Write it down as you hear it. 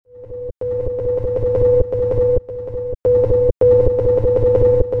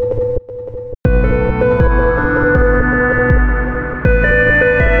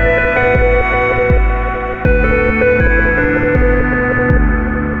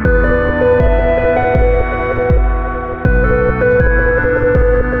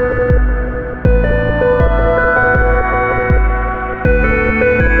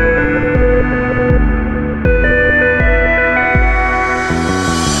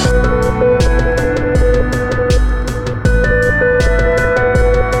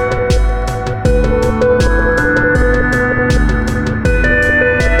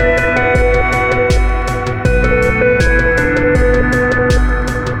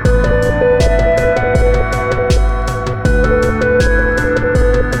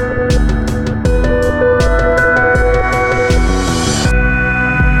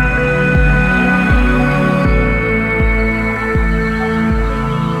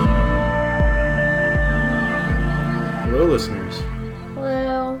listeners.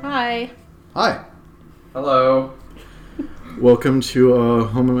 Hello. Hi. Hi. Hello. Welcome to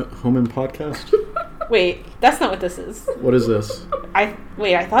Home and Podcast. Wait, that's not what this is. What is this? I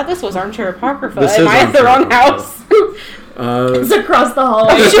thought this was Armchair Apocrypha. This Am is I at the Armchair wrong Apocrypha. house? It's across the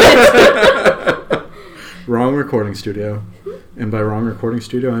hallway. Wrong recording studio. And by wrong recording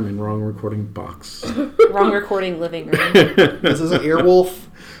studio, I mean wrong recording box. Wrong recording living room. This isn't Earwolf.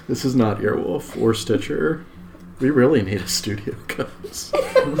 This is not Earwolf or Stitcher. We really need a studio, guys. This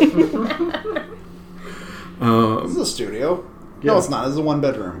is a studio. Yeah. No, it's not. This is a one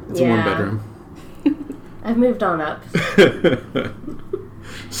bedroom. It's a one bedroom. I've moved on up.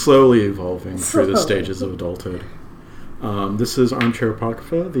 Slowly evolving through the Slowly. stages of adulthood. This is Armchair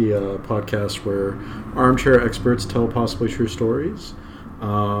Apocrypha, the podcast where armchair experts tell possibly true stories.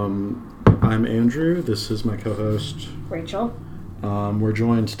 I'm Andrew. This is my co-host, Rachel. We're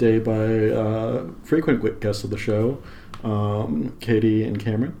joined today by frequent guests of the show, Katie and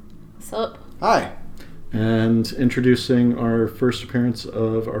Cameron. What's up? Hi. And introducing our first appearance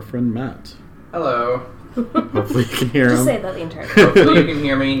of our friend Matt. Hello. Hopefully you can hear Just him. say that the entire time. Hopefully you can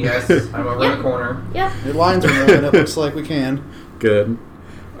hear me. Yes, I'm over in the corner. Yeah. Your lines are moving. It looks like we can. Good.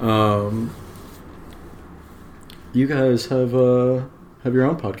 You guys have your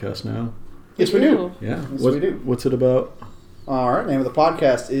own podcast now. Yes, we do. Yeah. Yes, we do. What's it about? All right. Name of the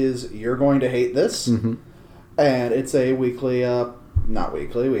podcast is You're Going to Hate This. Mm-hmm. And it's a weekly, not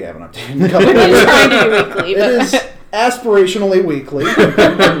weekly. We haven't updated in a couple I'm of trying to do weekly, It but is aspirationally weekly.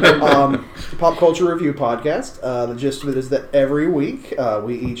 Pop culture review podcast. The gist of it is that every week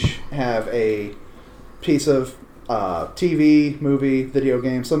we each have a piece of TV, movie, video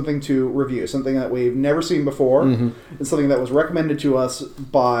game, something to review, something that we've never seen before, and something that was recommended to us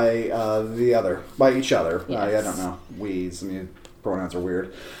by each other. I Yes. don't know. We's. I mean, pronouns are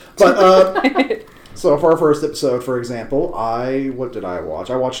weird. But so for our first episode, for example, what did I watch?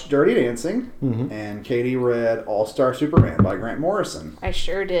 I watched Dirty Dancing, and Katie read All-Star Superman by Grant Morrison. I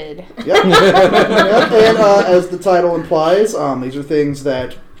sure did. Yep. Yep. And as the title implies, these are things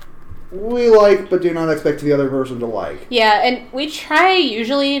that we like but do not expect the other person to like. Yeah, and we try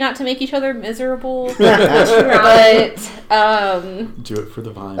usually not to make each other miserable, That's right. but Do it for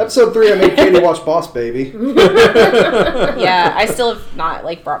the vine. Episode 3, I made Katie watch Boss Baby. yeah, I still have not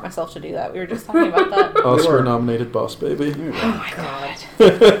brought myself to do that. We were just talking about that. Oscar nominated Boss Baby. Oh my god.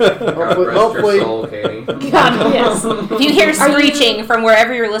 God rest Hopefully- your soul, Katie. God, yes. If you hear screeching from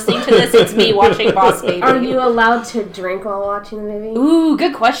wherever you're listening to this, it's me watching Boss Baby. Are you allowed to drink while watching the movie? Ooh,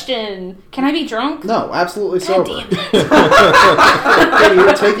 good question. Can I be drunk? No, absolutely sober. damn Katie,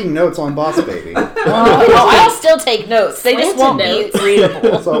 you're taking notes on Boss Baby. Oh, I'll still take notes. They just won't Planted be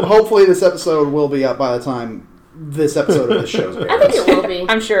readable. So hopefully this episode will be up by the time this episode of the show's airs. I think it will be.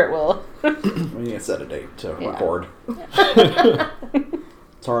 I'm sure it will. We need to set a date to Yeah. record.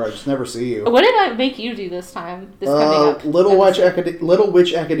 It's hard. I just never see you. What did I make you do this time? This coming up. Little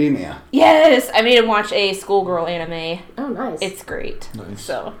Witch Academia. Yes, I made him watch a schoolgirl anime. Oh, nice. It's great. Nice.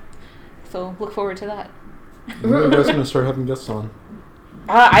 So look forward to that. When are you guys going to start having guests on?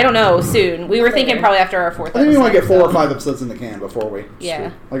 I don't know. Soon. We were thinking probably after our fourth. I think we want to get episode, 4 or so- 5 episodes in the can before we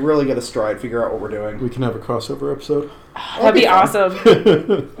Yeah, really get a stride, figure out what we're doing. We can have a crossover episode. that'd be awesome.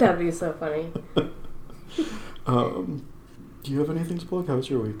 That'd be so funny. Do you have anything to plug? How was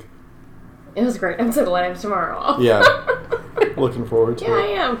your week? It was great. I'm so glad I have tomorrow off. Yeah. Looking forward to Yeah, I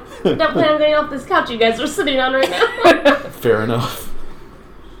it. am. Don't plan on getting off this couch you guys are sitting on right now. Fair enough.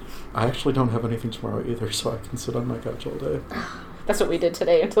 I actually don't have anything tomorrow either, so I can sit on my couch all day. That's what we did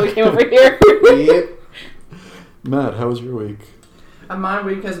today until we came over here. Yep. Matt, how was your week? My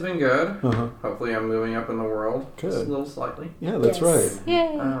week has been good. Uh-huh. Hopefully I'm moving up in the world. Just Good. a little slightly. Yeah, that's Yes. right.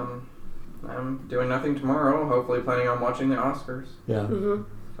 Yay. I'm doing nothing tomorrow. Hopefully planning on watching the Oscars. Yeah. Mm-hmm.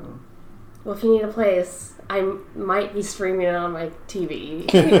 So. Well, if you need a place, I might be streaming it on my TV.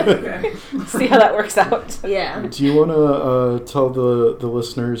 Okay. See how that works out. Yeah. Do you want to tell the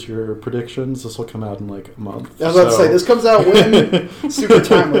listeners your predictions? This will come out in like a month. I was about to say, this comes out when? Super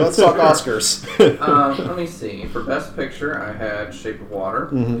timely. Let's talk Oscars. Let me see. For Best Picture, I had Shape of Water.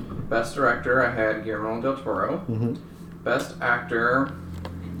 Mm-hmm. Best Director, I had Guillermo del Toro. Mm-hmm. Best Actor,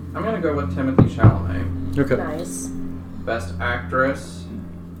 I'm going to go with Timothée Chalamet. Okay. Nice. Best Actress,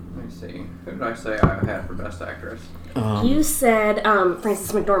 let me see. Who did I say I had for Best Actress? You said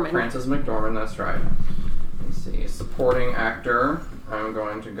Frances McDormand. Frances McDormand, that's right. Let me see. Supporting Actor, I'm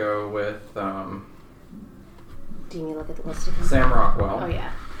going to go with Do you need to look at the list again? Sam Rockwell. Oh,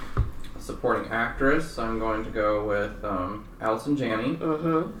 yeah. Supporting Actress, I'm going to go with Allison Janney.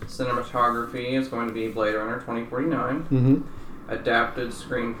 Mm-hmm. Cinematography is going to be Blade Runner 2049. Mm-hmm. Adapted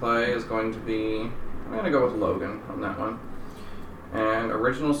screenplay is going to be I'm gonna go with Logan on that one. And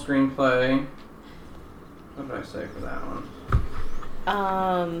original screenplay. What did I say for that one?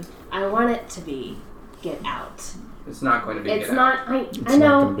 I want it to be Get Out. It's not going to be It's Get not. Out. I It's not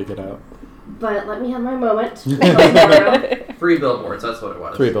know, going to be Get Out. but let me have my moment. 3 billboards, that's what it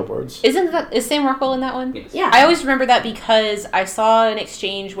was. 3 billboards. Is Sam Rockwell in that one? Yes. Yeah. I always remember that because I saw an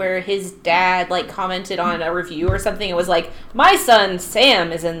exchange where his dad like commented on a review or something. It was like, "My son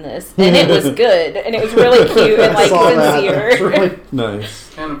Sam is in this," and it was good, and it was really cute and like Saw that. sincere. It's really-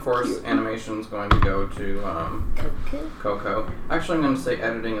 Nice. And of course, animation's going to go to Coco. Actually, I'm going to say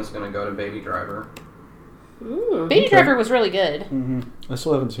editing is going to go to Baby Driver. Baby Driver was really good. I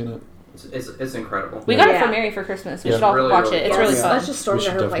still haven't seen it. It's incredible. We got it Yeah. for Mary for Christmas. We Yeah. should all Really, watch really it. It's good. really Yes, fun. let's just storm We to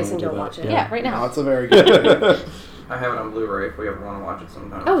should her place and definitely go do that. watch it. Yeah, right No, now. it's a very good movie. I have it on Blu-ray if we ever want to watch it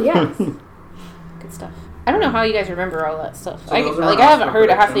sometime. Oh yes. Good stuff. I don't know how you guys remember all that stuff. So I those are like our I haven't Oscar heard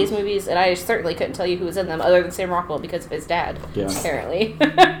of half of predictions. these movies, and I certainly couldn't tell you who was in them other than Sam Rockwell because of his dad. Yeah. Apparently.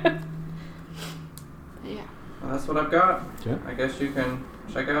 Yeah. Well, that's what I've got. Yeah. I guess you can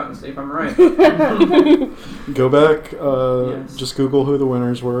check out and see if I'm right. Go back, Yes. just Google who the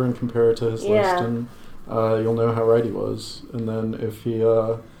winners were and compare it to his Yeah. list, and you'll know how right he was. And then if he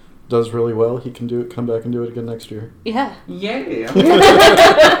does really well, he can come back and do it again next year. Yeah. Yay!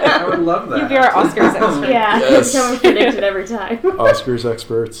 I would love that. You'd be our Oscars expert. Yeah, Yes. someone predicted every time. Oscars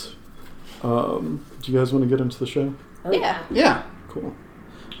experts. Do you guys want to get into the show? Oh, Yeah. Yeah. Cool.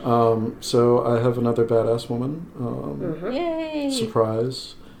 So I have another badass woman. Yay.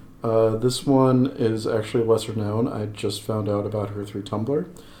 Surprise. This one is actually lesser known. I just found out about her through Tumblr.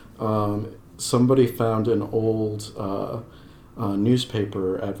 Somebody found an old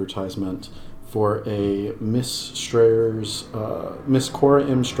newspaper advertisement for a Miss Cora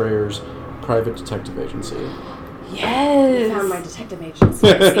M. Strayer's private detective agency. I Yes. found my detective agency.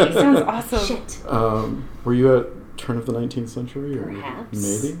 It sounds awesome. Shit. Were you at turn of the 19th century? Or Perhaps.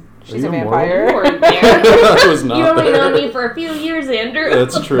 maybe? She's Are a you vampire. You weren't I there. was not You only there. known me for a few years, Andrew.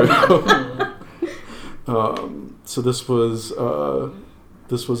 That's true. So this was a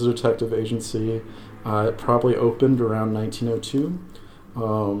detective agency. It probably opened around 1902.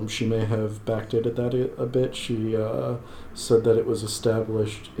 She may have backdated that a bit. She said that it was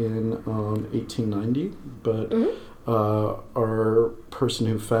established in 1890, but our person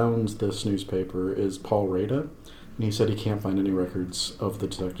who found this newspaper is Paul Rada, and he said he can't find any records of the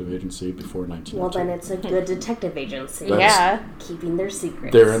detective agency before 1902. Well, then it's a good detective agency. Yeah. Keeping their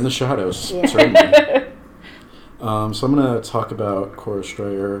secrets. They're in the shadows, Yeah. certainly. So I'm going to talk about Cora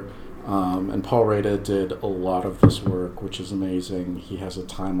Strayer, and Paul Rada did a lot of this work, which is amazing. He has a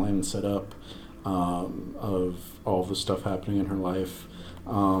timeline set up of all the stuff happening in her life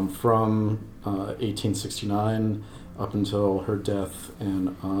from 1869 up until her death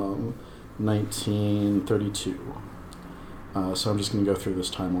in 1932. So I'm just going to go through this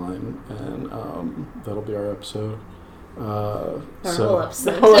timeline, and that'll be our episode. Our So whole The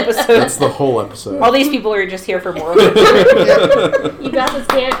episode. whole episode. that's the whole episode. All these people are just here for more. You got this,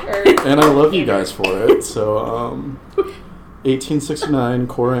 can't. And I love you guys for it. So, 1869,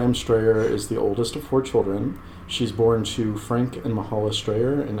 Cora M. Strayer is the oldest of 4 children. She's born to Frank and Mahala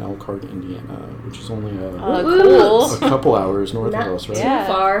Strayer in Elkhart, Indiana, which is only Cool. a couple hours north Not of us, right? too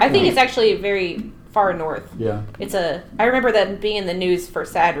far. I think it's actually very far north. Yeah. I remember that being in the news for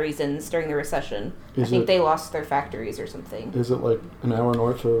sad reasons during the recession. I Is think it- they lost their factories or something. Is it like an hour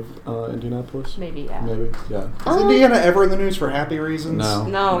north of Indianapolis? Maybe, yeah. Maybe, yeah. Is Indiana ever in the news for happy reasons? No.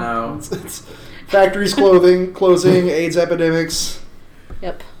 No. No. It's factories closing, AIDS epidemics.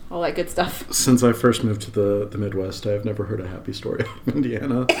 Yep. All that good stuff. Since I first moved to the Midwest, I've never heard a happy story of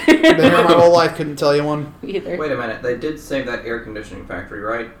Indiana. Been here my whole life, couldn't tell you one. Either. Wait a minute. They did save that air conditioning factory,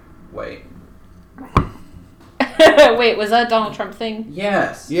 right? Wait. Wait, was that a Donald Trump thing?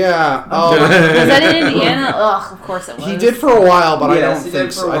 Yes. Yeah. Oh, Was that in Indiana? Ugh, of course it was. he did for a while, but Yes, I he don't did think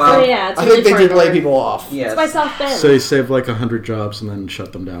for so. a I while. think, Oh, yeah, it's I really think they far did lay north. people off. Yes. It's by South Bend. So they saved like 100 jobs and then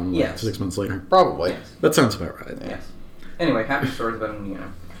shut them down like Yes. 6 months later. Probably. Yes. That sounds about right. Yes. Anyway, happy stories about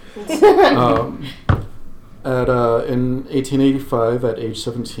Indiana. In 1885, at age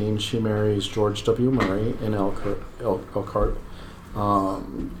 17, she marries George W. Murray in Elkhart.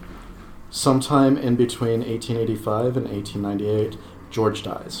 Sometime in between 1885 and 1898, George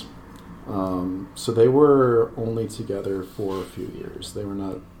dies. So they were only together for a few years. They were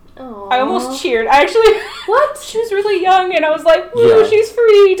not... I almost cheered. I actually... What? She was really young, and I was like, woo, Yeah. she's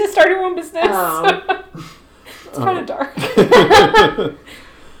free to start her own business. Oh. It's kind of dark.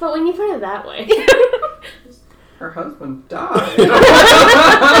 But when you put it that way. Her husband died.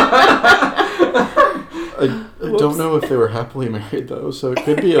 I don't know if they were happily married though, so it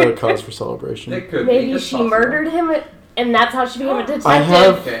could be a cause for celebration. It could be. Maybe It's she possible. murdered him, and that's how she became a detective. I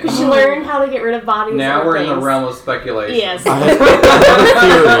have- Okay. Because she learned how to get rid of bodies. Now and we're in the things. realm of speculation. Yes. I have a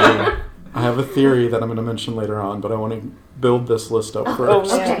theory. I have a theory that I'm going to mention later on, but I want to build this list up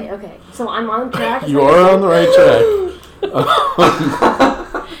first. Okay, okay. So I'm on track. You are on the right track.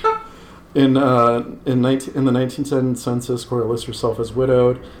 In the 1910 census, Cora lists herself as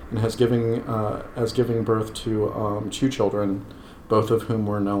widowed and has giving birth to 2 children, both of whom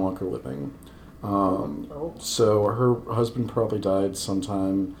were no longer living. So her husband probably died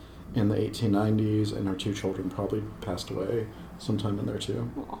sometime in the 1890s, and her 2 children probably passed away sometime in there too.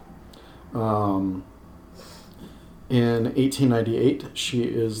 In 1898, she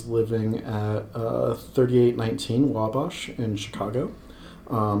is living at 3819 Wabash in Chicago.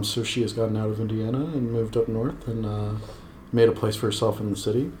 So she has gotten out of Indiana and moved up north and made a place for herself in the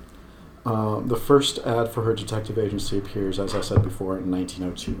city. The first ad for her detective agency appears, as I said before, in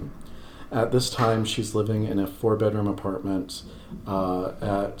 1902. At this time, she's living in a 4-bedroom apartment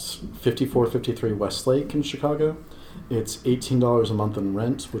at 5453 Westlake in Chicago. It's $18 a month in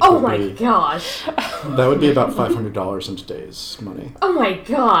rent, which Oh would my be, gosh. that would be about $500 in today's money. Oh my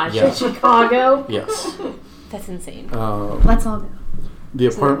gosh. Yeah. In Chicago? Yes. That's insane. Let's all go. The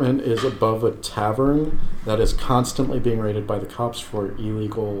apartment is above a tavern that is constantly being raided by the cops for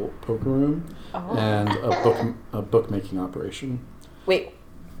illegal poker room and a bookmaking operation. Wait,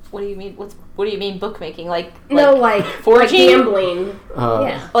 what do you mean? What do you mean bookmaking? Like Forging? Like gambling.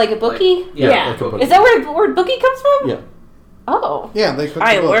 Yeah. like a bookie? Yeah. Like a bookie. Is that where the word bookie comes from? Yeah. Oh. Yeah, they cook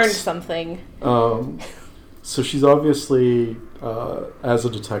I the books. learned something. So she's obviously, as a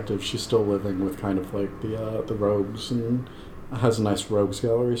detective, she's still living with kind of like the rogues and has a nice rogues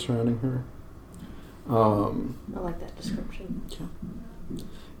gallery surrounding her. I like that description.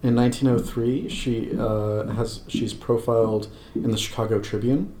 In 1903, she's profiled in the Chicago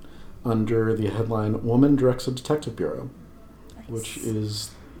Tribune under the headline "Woman Directs a Detective Bureau," which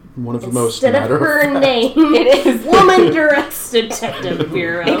is one of the most Instead of her matter-of-fact- name, It is. Woman Directs Detective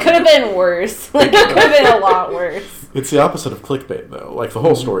Bureau. It could have been worse. Like, it could have been a lot worse. It's the opposite of clickbait, though. Like, the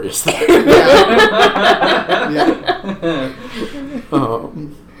whole story is that.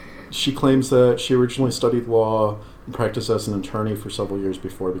 She claims that she originally studied law and practiced as an attorney for several years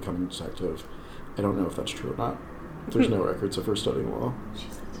before becoming a detective. I don't know if that's true or not. There's no records of her studying law.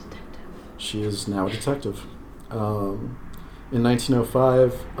 She's a detective. She is now a detective. In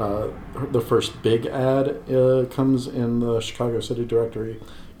 1905, the first big ad comes in the Chicago City Directory,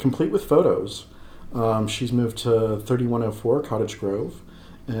 complete with photos. She's moved to 3104 Cottage Grove,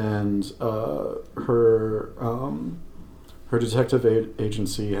 and her detective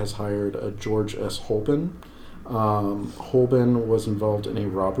agency has hired a George S. Holben. Holben was involved in a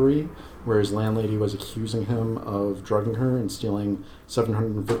robbery where his landlady was accusing him of drugging her and stealing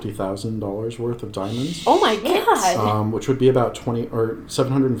 $750,000 worth of diamonds. Oh my god. Which would be about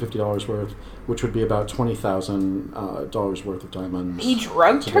 $750 worth, which would be about $20,000 worth of diamonds. He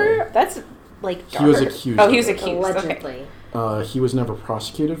drugged today. her? That's like He was dark. accused. Oh, of he was it. accused. Allegedly. Okay. He was never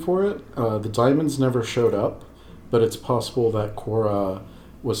prosecuted for it. The diamonds never showed up, but it's possible that Cora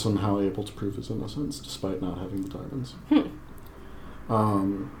was somehow able to prove his innocence despite not having the diamonds.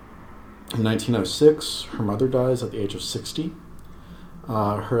 In 1906, her mother dies at the age of 60.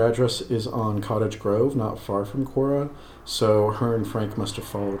 Her address is on Cottage Grove, not far from Cora, so her and Frank must have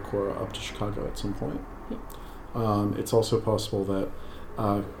followed Cora up to Chicago at some point. It's also possible that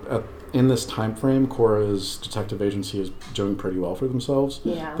in this time frame, Cora's detective agency is doing pretty well for themselves.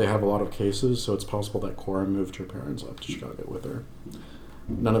 Yeah. They have a lot of cases, so it's possible that Cora moved her parents up to Chicago with her.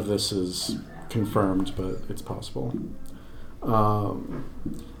 None of this is confirmed, but it's possible.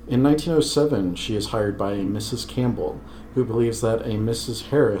 In 1907, she is hired by a Mrs. Campbell, who believes that a Mrs.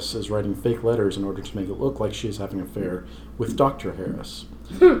 Harris is writing fake letters in order to make it look like she is having an affair with Dr. Harris.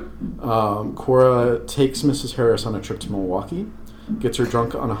 Cora takes Mrs. Harris on a trip to Milwaukee, gets her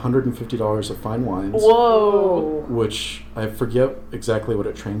drunk on $150 of fine wines. Whoa. Which I forget exactly what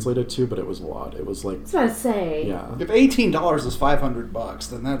it translated to, but it was a lot. It was like, I was about to say. yeah, If $18 is $500,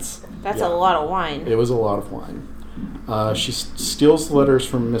 then that's That's Yeah. a lot of wine. it was a lot of wine. She steals the letters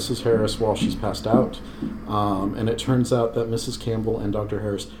from Mrs. Harris while she's passed out, and it turns out that Mrs. Campbell and Dr.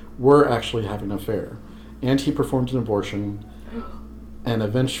 Harris were actually having an affair, and he performed an abortion, and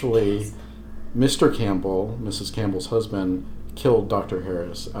eventually Mr. Campbell, Mrs. Campbell's husband, killed Dr.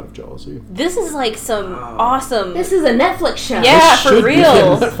 Harris out of jealousy. This is like some awesome. This is a Netflix show. Yeah, This for should be a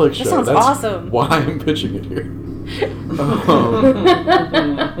real. Netflix This show. sounds That's awesome. why I'm pitching it here.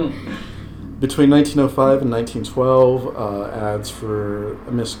 Between 1905 and 1912, ads for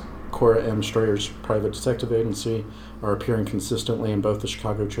Cora M. Strayer's private detective agency, are appearing consistently in both the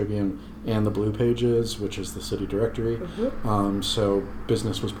Chicago Tribune and the Blue Pages, which is the city directory. So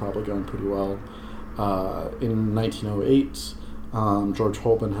business was probably going pretty well. In 1908, George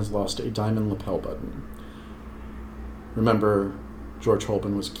Holben has lost a diamond lapel button. Remember, George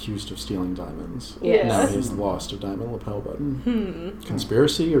Holben was accused of stealing diamonds. Yes. Now he has lost a diamond lapel button.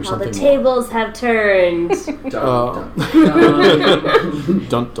 Conspiracy or How something the more? tables have turned. Dun, dun, dun.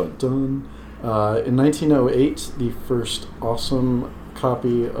 Dun dun dun. In 1908, the first awesome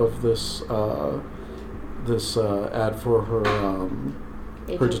copy of this ad for her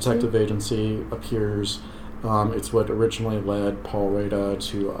detective agency appears. It's what originally led Paul Rada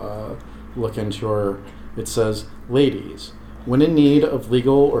to look into her. It says, "Ladies, when in need of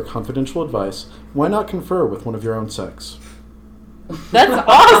legal or confidential advice, why not confer with one of your own sex?" That's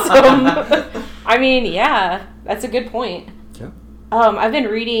awesome. I mean, yeah, that's a good point. Yeah. I've been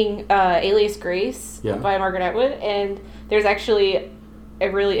reading Alias Grace Yeah. by Margaret Atwood, and there's actually a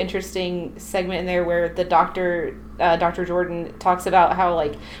really interesting segment in there where the doctor, Dr. Jordan, talks about how,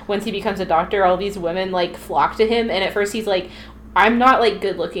 like, once he becomes a doctor, all these women, like, flock to him, and at first he's like, I'm not, like,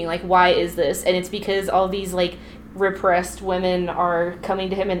 good looking, like, why is this? And it's because all these, like, repressed women are coming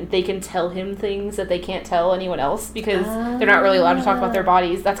to him and they can tell him things that they can't tell anyone else because they're not really allowed to talk about their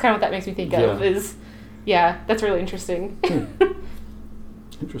bodies. That's kind of what that makes me think of is, yeah, that's really interesting.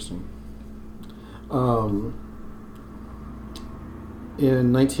 Interesting.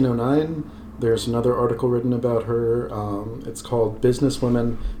 In 1909, there's another article written about her. It's called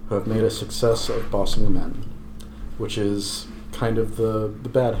 "Businesswomen Who Have Made a Success of Bossing Men," which is kind of the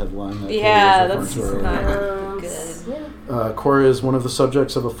bad headline that Yeah, Katie was that's referring to earlier. not good. Cora is one of the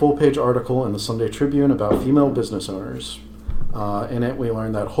subjects of a full-page article in the Sunday Tribune about female business owners. In it, we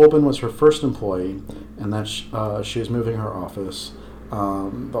learn that Holben was her first employee and that she is moving her office.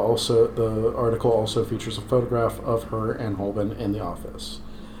 The article also features a photograph of her and Holben in the office.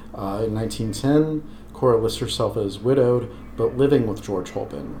 In 1910, Cora lists herself as widowed, but living with George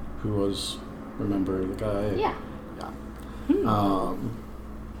Holben, who was, remember the guy? Yeah.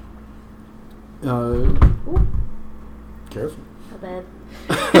 Careful. Not bad.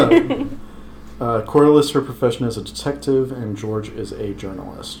 Cora lists her profession as a detective, and George is a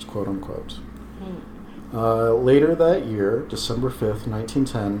journalist, quote unquote. Later that year, December 5th,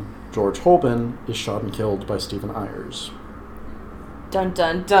 1910, George Holben is shot and killed by Stephen Ayers. Dun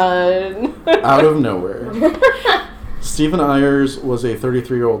dun dun. Out of nowhere. Stephen Ayers was a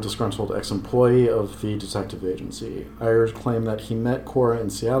 33-year-old disgruntled ex-employee of the detective agency. Ayers claimed that he met Cora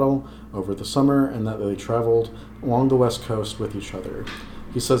in Seattle over the summer and that they traveled along the West Coast with each other.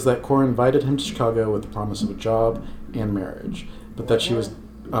 He says that Cora invited him to Chicago with the promise of a job and marriage, but that she was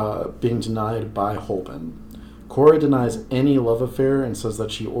being denied by Holben. Cora denies any love affair and says that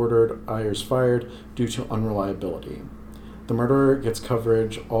she ordered Ayers fired due to unreliability. The murderer gets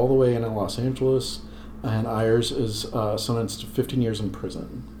coverage all the way in Los Angeles, and Ayers is sentenced to 15 years in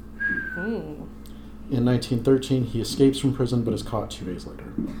prison. In 1913, he escapes from prison but is caught 2 days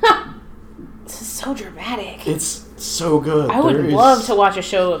later. This is so dramatic. It's so good. I would love to watch a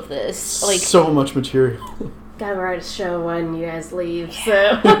show of this. Like, so much material. Gotta write a show when you guys leave,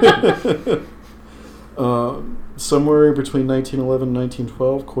 so. Somewhere between 1911 and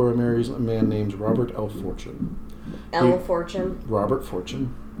 1912, Cora marries a man named Robert L. Fortune. Fortune. Robert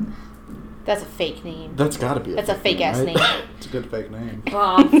Fortune. that's a fake name. That's got to be. That's a fake name, ass right? name. It's a good fake name.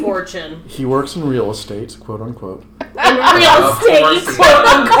 Bob Fortune. He works in real estate, quote unquote. In real Of course estate, he quote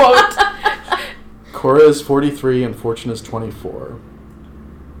does. unquote. Cora is 43 and Fortune is 24.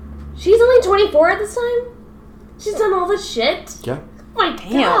 She's only 24 at this time? She's done all this shit? Yeah. Oh my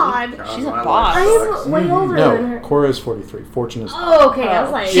Damn. god. God, She's a my boss. life I sucks. am way older than No, her. Cora is 43. Fortune is. Oh, okay. I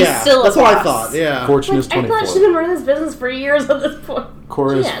was like, She's still a that's what I boss. thought. Yeah. Fortune is I 24. thought she'd been running this business for years at this point.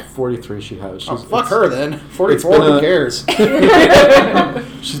 Cora is Yes. 43. She has. Oh, She's, fuck it's- her then. 44. been Who a- cares?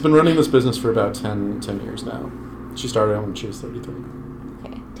 She's been running this business for about 10 years now. She started out when she was 33.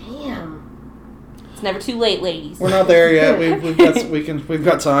 Damn. It's never too late, ladies. We're not there yet. We've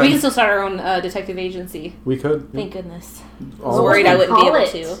got time. We can still start our own detective agency. We could. yeah. Thank goodness. I All was of worried us. I wouldn't be Call able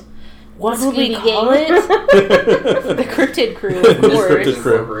it? to. What would we Scooby call Gang. it? The Cryptid Crew, of course. Cryptid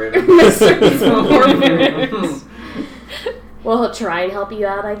Crew. Incorporated. Mysteries Incorporated. Well, he'll try and help you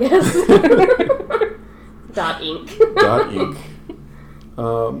out, I guess. Inc.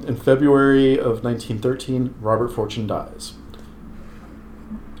 Inc. In February of 1913, Robert Fortune dies.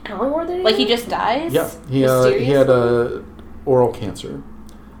 How long were they? Like he just dies? Yeah, he had oral cancer.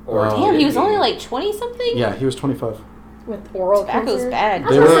 Damn, he was only like 20 something? Yeah, he was 25. with oral Tobacco's cancer. bad. I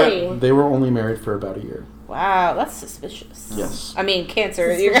was gonna say. They were only married for about a year. Wow, that's suspicious. Yes. I mean,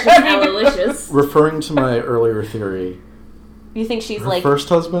 cancer. Suspicious and delicious. Referring to my earlier theory, You think she's her like... first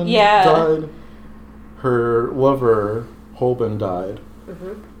husband Yeah. died. Her lover, Holben, died.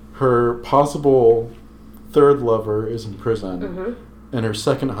 Mm-hmm. Her possible third lover is in prison. Mm-hmm. And her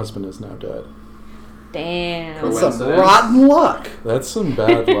second husband is now dead. Damn. Cool. Some Coincidence. rotten luck. That's some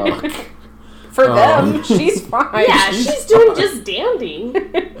bad luck. For them, she's fine. Yeah, she's doing just dandy.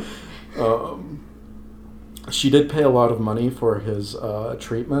 She did pay a lot of money for his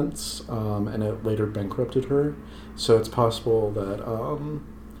treatments, and it later bankrupted her. So it's possible that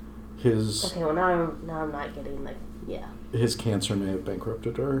his Okay, well now I'm not getting his cancer may have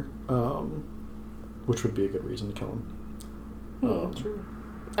bankrupted her, which would be a good reason to kill him. True.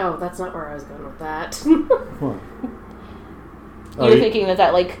 Oh, that's not where I was going with that. What? You're thinking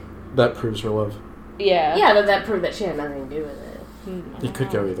that like... That proves her love. Yeah. Yeah, that proved that she had nothing to do with it. It could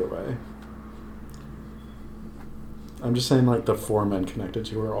go either way. I'm just saying, like, the 4 men connected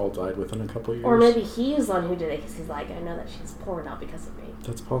to her all died within a couple of years. Or maybe he's the one who did it because he's like, I know that she's poor not because of me.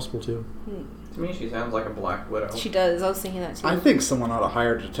 That's possible, too. To me, she sounds like a Black Widow. She does. I was thinking that too. I think someone ought to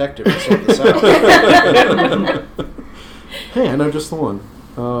hire a detective to sort this out. Hey, I know just the one.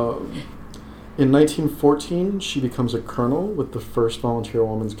 In 1914, she becomes a colonel with the 1st Volunteer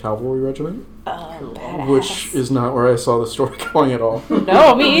Women's Cavalry Regiment, Badass. which is not where I saw the story going at all.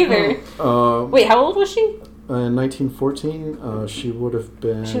 No, me either. Wait, how old was she? In 1914, she would have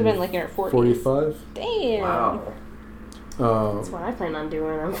been... She would have been like in her 40s. 45. Damn. Wow. That's what I plan on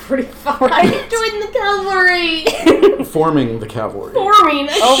doing. I'm 45. Join the cavalry. Forming the cavalry. Forming.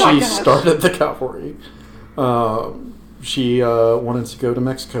 Oh my She gosh. started the cavalry. She wanted to go to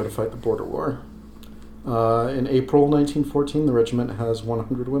Mexico to fight the border war. In April 1914, the regiment has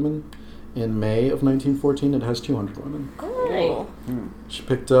 100 women. In May of 1914, it has 200 women. Cool. She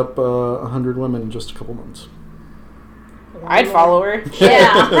picked up 100 women in just a couple months. I'd follow her.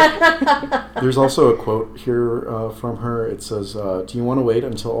 Yeah. There's also a quote here from her. It says, do you want to wait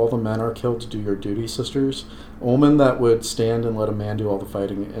until all the men are killed to do your duty, sisters? A woman that would stand and let a man do all the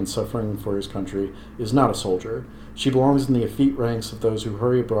fighting and suffering for his country is not a soldier. She belongs in the effete ranks of those who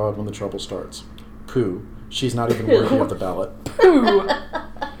hurry abroad when the trouble starts. Pooh. She's not even worthy of the ballot. Pooh.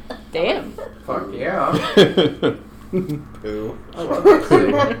 Damn. Fuck yeah. Pooh. I love that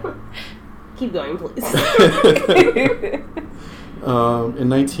scene. Keep going, please. In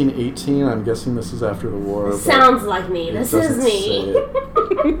 1918, I'm guessing this is after the war. but Sounds like me. it This doesn't is me. say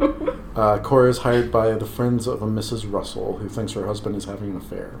it. Cora is hired by the friends of a Mrs. Russell, who thinks her husband is having an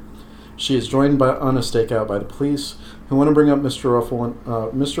affair. She is joined on a stakeout by the police, who want to bring up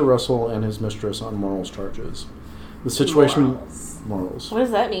Mr. Russell and his mistress on morals charges. The situation... Morals. What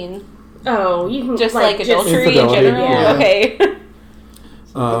does that mean? Oh, you can Just like adultery in Infidelity, general? yeah. Okay.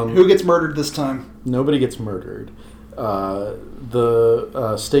 Who gets murdered this time? Nobody gets murdered. The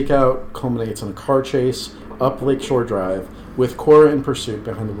stakeout culminates in a car chase up Lakeshore Drive with Cora in pursuit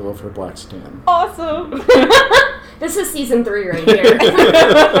behind the wheel of her black sedan. Awesome. This is season 3 right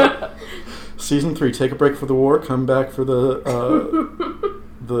here. Season 3, take a break for the war, come back for the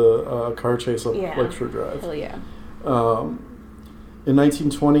car chase up Yeah. Lakeshore Drive. Hell yeah. In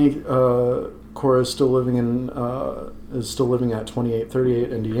 1920, Cora is still living at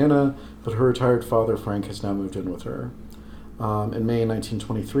 2838 Indiana, but her retired father Frank has now moved in with her. In May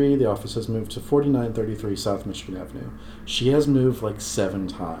 1923, the office has moved to 4933 South Michigan Avenue. She has moved like 7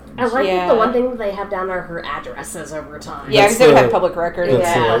 times. I like Yeah. the one thing that they have down are her addresses over time. Yeah, That's because they would the- have public record of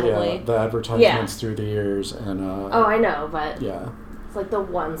That's that, the, probably. the advertisements through the years, and Oh, I know, but yeah. it's like the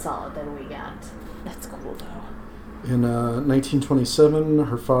one solid thing we got. That's cool, though. In 1927,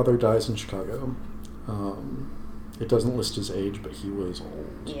 her father dies in Chicago. It doesn't list his age, but he was old.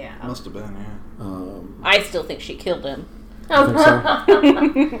 Yeah. Must have been, yeah. I still think she killed him. I think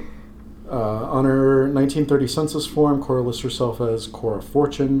so. On her 1930 census form, Cora lists herself as Cora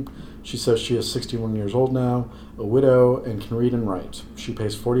Fortune. She says she is 61 years old now, a widow, and can read and write. She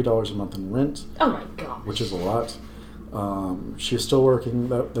pays $40 a month in rent, Oh my god. which is a lot. She is still working.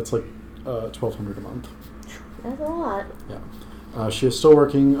 That's like $1,200 a month. That's a lot. Yeah. She is still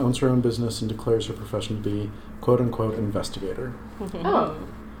working, owns her own business, and declares her profession to be quote-unquote investigator. Oh.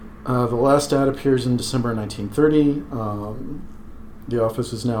 The last ad appears in December 1930. The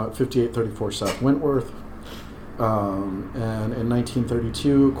office is now at 5834 South Wentworth. And in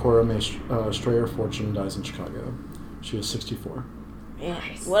 1932, Cora May Strayer Fortune dies in Chicago. She is 64. Yeah.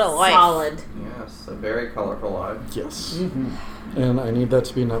 What a life. Solid. Yes, a very colorful life. Yes. And I need that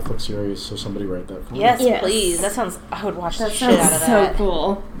to be a Netflix series, so somebody write that for me. Yes, Yes. please. That sounds... I would watch the That shit out sounds of so that.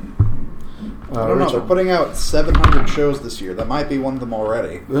 cool. I don't know. Rachel. They're putting out 700 shows this year. That might be one of them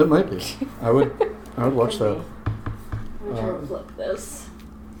already. That might be. I I would watch that. I'm trying to flip this.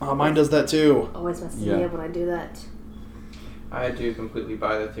 Oh, mine does that too. Always messes Yeah. me up when I do that. I do completely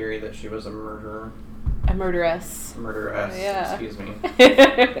buy the theory that she was a murderer. A murderess. Murderess, Yeah. excuse me.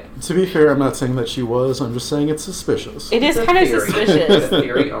 To be fair, I'm not saying that she was. I'm just saying it's suspicious. It is It's a kind of theory. suspicious. It's a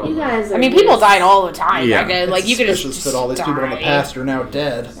theory only. You guys are I mean, people just- died all the time. Yeah. Back then. Like, you could It's just suspicious that all these people in the die. past are now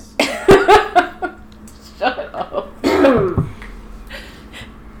dead. Shut up.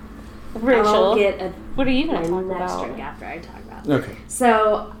 I'll Rachel, get a what are you my going to talk next about? drink after I talk about it. Okay.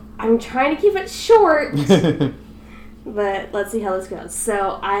 So I'm trying to keep it short, but let's see how this goes.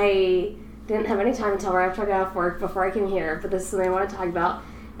 So I didn't have any time until right after I got off work before I came here, but this is something I want to talk about,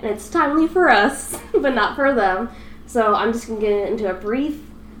 and it's timely for us, but not for them. So I'm just going to get into a brief,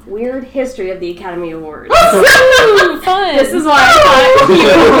 weird history of the Academy Awards. Fun. This is why I thought you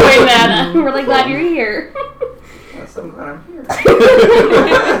were doing that. I'm really glad you're here. Yes, I'm glad I'm here.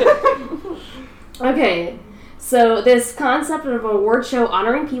 Okay, so this concept of an award show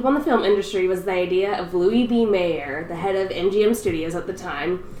honoring people in the film industry was the idea of Louis B. Mayer, the head of MGM Studios at the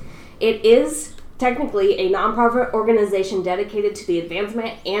time. It is technically a nonprofit organization dedicated to the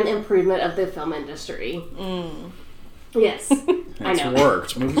advancement and improvement of the film industry. Yes, I It's know.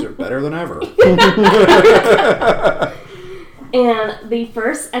 worked. Movies are better than ever. And the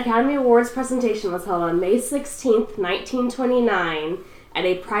first Academy Awards presentation was held on May 16th, 1929, at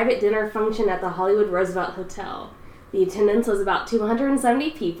a private dinner function at the Hollywood Roosevelt Hotel. The attendance was about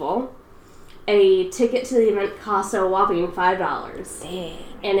 270 people. A ticket to the event cost a whopping $5. Dang.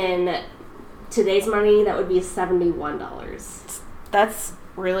 And in today's money, that would be $71. That's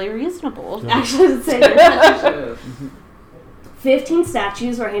really reasonable. Actually, I'd say It is. 15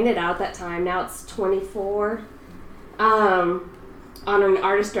 statues were handed out at that time. Now it's 24. Honoring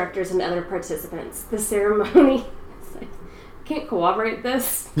artist directors and other participants. The ceremony, I can't corroborate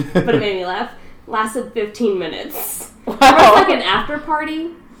this, but it made me laugh, lasted 15 minutes. Wow. It was like an after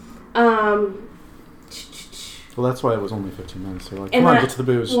party. Well, that's why it was only 15 minutes. They're like, And come on, that- get to the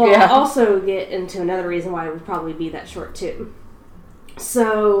booze. Well, Yeah. I'll also get into another reason why it would probably be that short, too.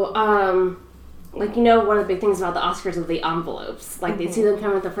 So, like, you know, one of the big things about the Oscars is the envelopes. Like, they see them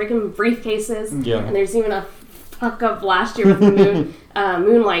come with the freaking briefcases. Yeah. And there's even a fuck up last year with the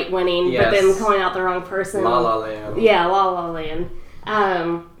Moonlight winning, but then Yes. calling out the wrong person. La La Land. Yeah, La La Land.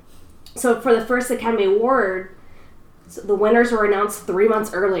 So for the first Academy Award, the winners were announced 3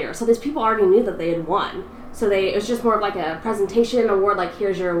 months earlier. So these people already knew that they had won. So it was just more of like a presentation award, like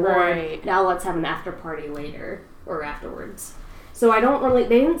here's your award. Right. Now let's have an after party later or afterwards. So they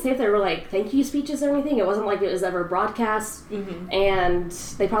didn't say if they were like thank you speeches or anything. It wasn't like it was ever broadcast. Mm-hmm. And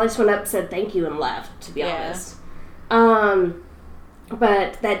they probably just went up, said thank you, and left, to be Yeah. honest.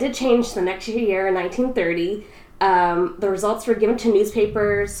 But that did change the next year in 1930. The results were given to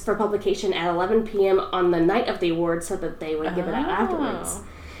newspapers for publication at 11 p.m. on the night of the award so that they would give it out afterwards.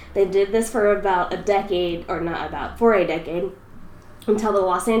 They did this for about a decade, or not about, for a decade, until the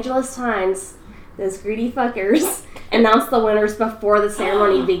Los Angeles Times, those greedy fuckers, announced the winners before the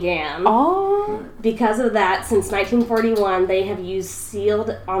ceremony began. Oh. Because of that, since 1941, they have used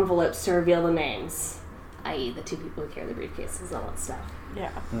sealed envelopes to reveal the names, i.e. the two people who carry the briefcases and all that stuff.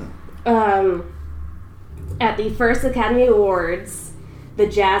 Yeah. At the first Academy Awards, the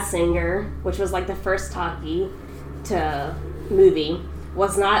jazz singer, which was like the first talkie to movie,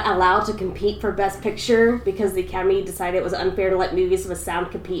 was not allowed to compete for Best Picture because the Academy decided it was unfair to let movies with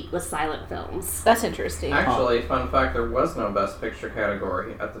sound compete with silent films. That's interesting. Actually, fun fact, there was no Best Picture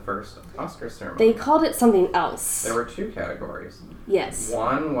category at the first Oscar ceremony. They called it something else. There were two categories. Yes.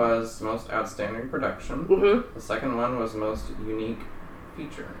 One was Most Outstanding Production. Mm-hmm. The second one was Most Unique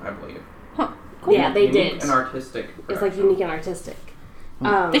Feature, I believe. Huh. Cool. Yeah, they Unique did. and artistic It's production. like unique and artistic.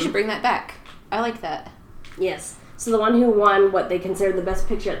 They should bring that back. I like that. Yes. So the one who won what they considered the best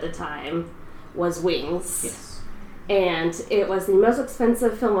picture at the time was Wings. Yes. And it was the most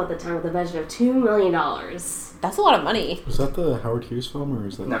expensive film at the time with a budget of $2 million. That's a lot of money. Was that the Howard Hughes film, or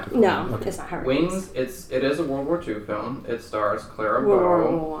is that No. different? No, Okay. it's not Howard Wings, it is a World War II film. It stars Clara World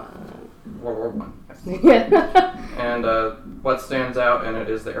Bow. War World War One. Yes. I. And what stands out in it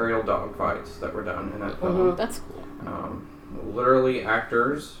is the aerial dogfights that were done in that film. That's cool. Literally,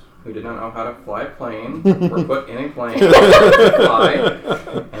 actors who did not know how to fly a plane were put in a plane to fly,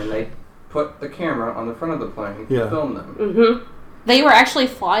 and they put the camera on the front of the plane to Yeah. film them. Mm-hmm. They were actually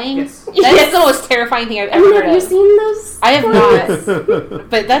flying? Yes. That's the most terrifying thing I've I ever mean, heard have you of. seen those? I have planes? not.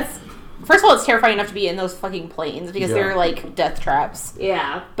 But that's... First of all, it's terrifying enough to be in those fucking planes because Yeah. they're like death traps.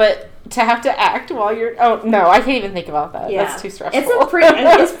 Yeah. But to have to act while you're... Oh, no, I can't even think about that. Yeah. That's too stressful.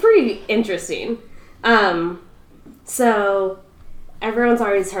 It's pretty interesting. So everyone's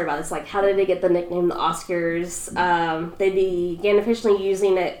always heard about this. Like, how did they get the nickname the Oscars? They began officially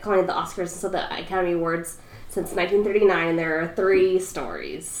using it, calling it the Oscars instead of the Academy Awards since 1939, and there are 3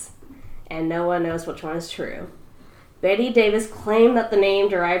 stories. And no one knows which one is true. Betty Davis claimed that the name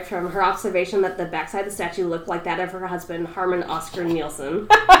derived from her observation that the backside of the statue looked like that of her husband, Harmon Oscar Nielsen.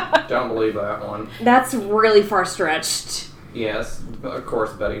 Don't believe that one. That's really far stretched. Yes, of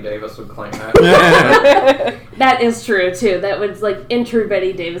course Betty Davis would claim that. That is true, too. That was, like, in true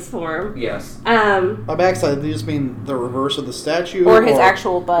Betty Davis form. Yes. By backside, do you just mean the reverse of the statue? Or his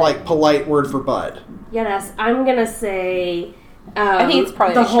actual butt. Like, polite word for bud. Yes, I'm gonna say I think it's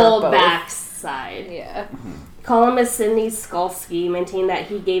probably the a sure whole both. backside. Yeah. Columnist Sidney Skolsky maintained that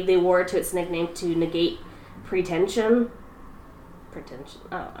he gave the award to its nickname to negate pretension. Pretension.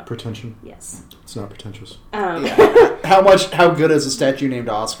 Oh, Pretension. yes. It's not pretentious. Yeah. How good is a statue named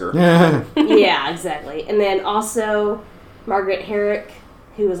Oscar? Yeah, exactly. And then also Margaret Herrick,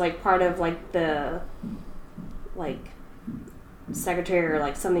 who was like part of like the secretary or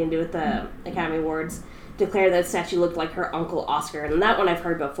like something to do with the Academy Awards, declared that the statue looked like her uncle Oscar, and that one I've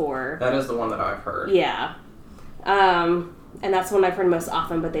heard before. That is the one that I've heard. Yeah. And that's the one I've heard most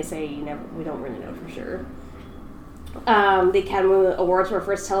often, but they say we don't really know for sure. The Academy Awards were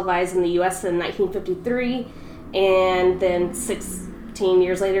first televised in the U.S. in 1953, and then 16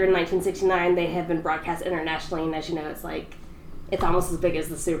 years later, in 1969, they have been broadcast internationally, and as you know, it's almost as big as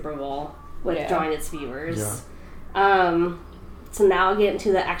the Super Bowl with drawing its viewers. Yeah. So now I'll get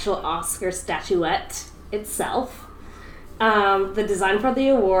into the actual Oscar statuette itself. The design for the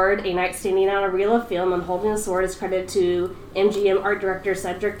award, a knight standing on a reel of film and holding a sword, is credited to MGM art director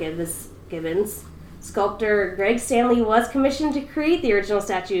Cedric Gibbons. Sculptor Greg Stanley was commissioned to create the original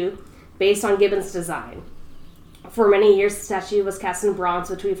statue based on Gibbons' design. For many years, the statue was cast in bronze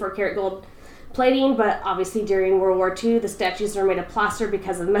with 24-karat gold plating, but obviously during World War II, the statues were made of plaster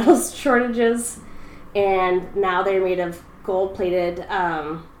because of metal shortages, and now they're made of gold-plated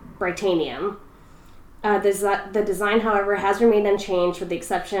Britanium. The design, however, has remained unchanged with the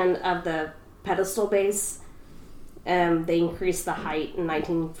exception of the pedestal base. They increased the height in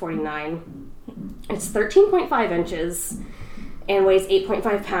 1949. It's 13.5 inches and weighs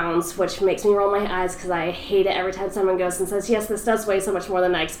 8.5 pounds, which makes me roll my eyes because I hate it every time someone goes and says, yes, this does weigh so much more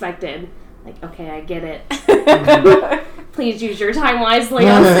than I expected. Like, okay, I get it. Please use your time wisely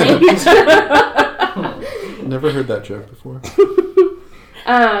on stage. Never heard that joke before.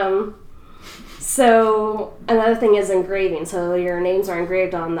 So another thing is engraving. So your names are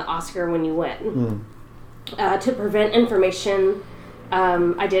engraved on the Oscar when you win. To prevent information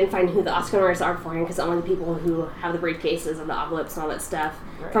identifying who the Oscar winners are beforehand, because only the people who have the briefcases and the envelopes and all that stuff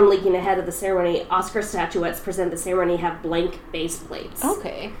from leaking ahead of the ceremony, Oscar statuettes present the ceremony have blank base plates.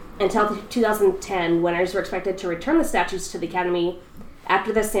 Okay. Until 2010, winners were expected to return the statues to the Academy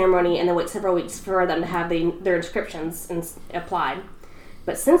after the ceremony and then wait several weeks for them to have their inscriptions applied.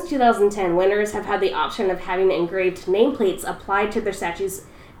 But since 2010, winners have had the option of having engraved nameplates applied to their statues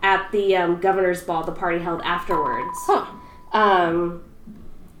at the governor's ball the party held afterwards.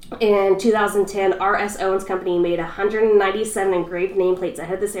 In 2010, R.S. Owens Company made 197 engraved nameplates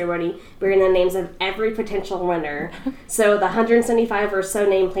ahead of the ceremony, bearing the names of every potential winner. So the 175 or so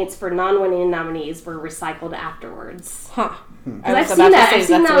nameplates for non-winning nominees were recycled afterwards. Huh. I've seen that. I've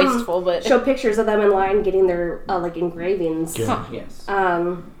seen them wasteful, but show pictures of them in line getting their engravings. Yeah. Yes.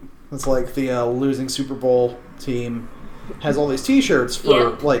 It's like the losing Super Bowl team has all these T-shirts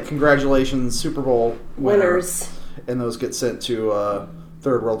for like congratulations Super Bowl winners, and those get sent to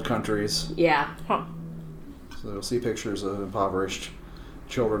third world countries. Yeah. Huh. So you'll see pictures of impoverished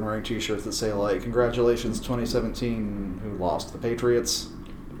children wearing T-shirts that say like "Congratulations 2017, who lost? The Patriots."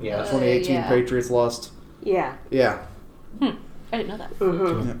 Yeah. 2018 yeah. Patriots lost. Yeah. Yeah. I didn't know that.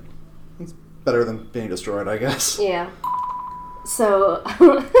 Mm-hmm. Yeah. It's better than being destroyed, I guess. Yeah. So,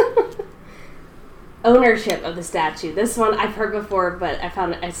 ownership of the statue. This one I've heard before, but I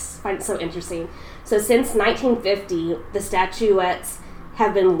find it so interesting. So since 1950, the statuettes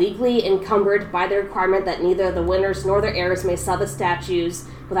have been legally encumbered by the requirement that neither the winners nor their heirs may sell the statues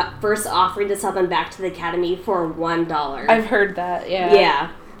without first offering to sell them back to the Academy for $1. I've heard that, yeah.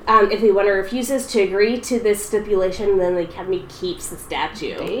 Yeah. If the winner refuses to agree to this stipulation, then the Academy keeps the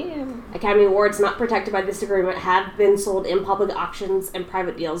statue. Damn. Academy Awards not protected by this agreement have been sold in public auctions and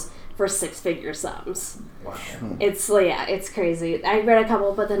private deals for six-figure sums. Wow. It's crazy. I read a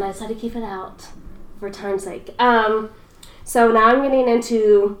couple, but then I decided to keep it out for time's sake. So now I'm getting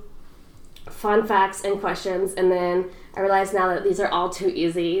into fun facts and questions, and then I realize now that these are all too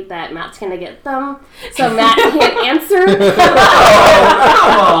easy that Matt's going to get them. So Matt can't answer.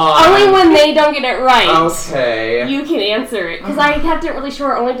 Only when they don't don't get it right, Okay. you can answer it. Because I kept it really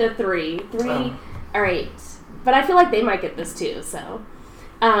short, only to 3. 3. All right. But I feel like they might get this too, so.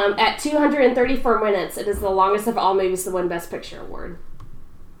 At 234 minutes, it is the longest of all movies to win Best Picture award.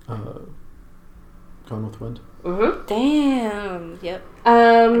 Gone with Wind. Mm-hmm. Damn. Yep.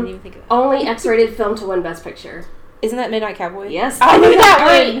 I didn't even think of that. Only X-rated film to win Best Picture. Isn't that Midnight Cowboy? Yes. I knew that All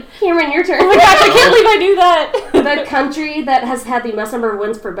right, one. Cameron, your turn. Oh my gosh, I can't believe I knew that. The country that has had the most number of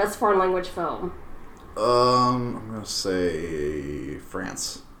wins for Best Foreign Language Film. I'm gonna say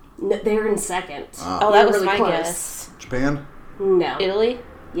France. No, they're in second. Oh, that You're was really my close. guess. Japan. No. Italy?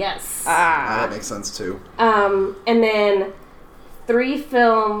 Yes. That makes sense too. And then 3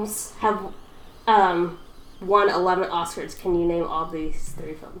 films have won 11 Oscars. Can you name all these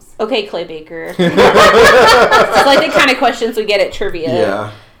 3 films? Okay, Clay Baker. It's like the kind of questions we get at trivia.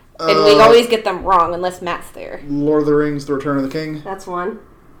 Yeah. And we always get them wrong unless Matt's there. Lord of the Rings: The Return of the King. That's one.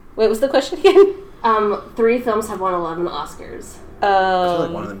 Wait, what's the question again? 3 films have won 11 Oscars. I feel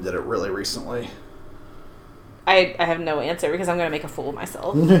like one of them did it really recently. I have no answer because I'm going to make a fool of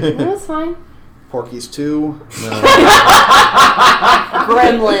myself. That's fine. Porky's 2.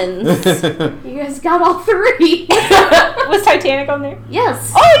 Gremlins. You guys got all 3. Was Titanic on there?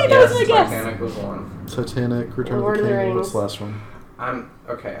 Yes. Oh, that Yes, was my guess. Titanic was one. Titanic, Return Lord of of the the King. Rings. What's the last one?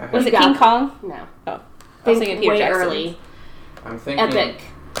 Okay. Was it You King got- Kong? No. Oh. I was Think thinking Peter way Jackson. early. I'm thinking Epic.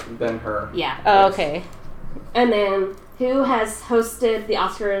 Ben-Hur. Yeah. Oh, okay. And then, who has hosted the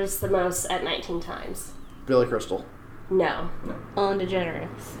Oscars the most at 19 times? Billy Crystal. No. Ellen DeGeneres.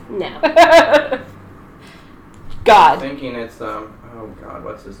 No. I'm God. thinking it's oh god,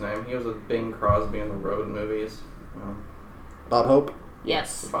 what's his name? He was with Bing Crosby in the Road movies. Bob Hope.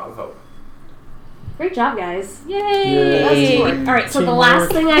 Yes. Bob Hope. Great job, guys. Yay. That's teamwork. All right, so the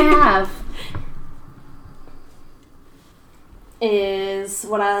last thing I have is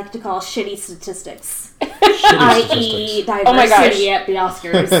what I like to call shitty statistics, i.e. diversity Oh my gosh. at the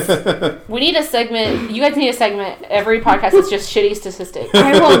Oscars. We need a segment. You guys need a segment. Every podcast is just shitty statistics.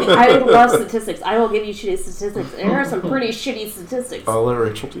 I love statistics. I will give you shitty statistics. There are some pretty shitty statistics. I'll let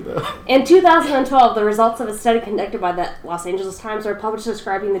Rachel do that. In 2012, the results of a study conducted by the Los Angeles Times were published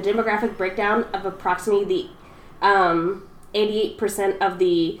describing the demographic breakdown of approximately the 88% of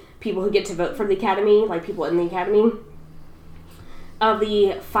the people who get to vote for the Academy, like people in the Academy. Of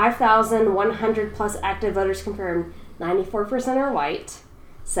the 5,100 plus active voters confirmed, 94% are white,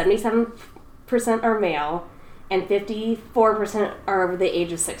 77% are male, and 54% are over the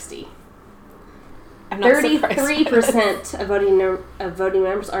age of 60. I'm not surprised. 33% of voting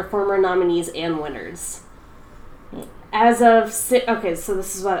members are former nominees and winners. As of okay, so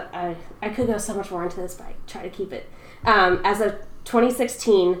this is what I could go so much more into this, but I try to keep it. As of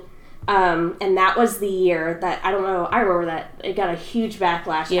 2016, and that was the year that I remember that it got a huge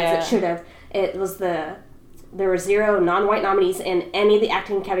backlash as it should have. It was there were 0 non-white nominees in any of the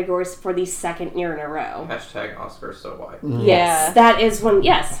acting categories for the second year in a row. Hashtag Oscars so white. Yes, that is when.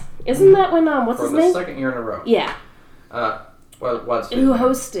 Yes, isn't that when? What's For his the name? second year in a row. Yeah. What's his Who name?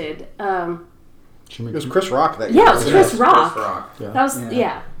 hosted? It was Chris Rock that Yeah, year. it was Yes, Chris Rock. Chris Rock. Yeah. That was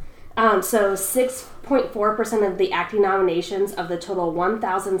yeah. So 6.4% of the acting nominations of the total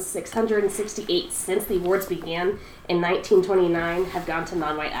 1,668 since the awards began in 1929 have gone to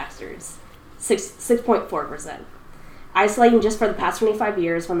non-white actors. 6.4%. Isolating just for the past 25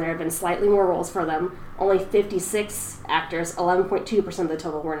 years, when there have been slightly more roles for them, only 56 actors, 11.2% of the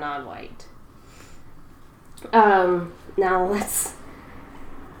total, were non-white. Now let's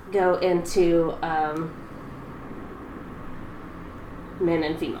go into men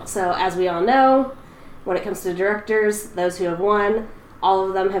and female. So as we all know, when it comes to directors, those who have won, all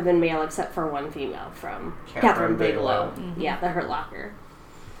of them have been male except for one female from Catherine Bigelow. Yeah, The Hurt Locker.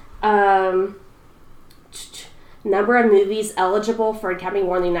 Number of movies eligible for Academy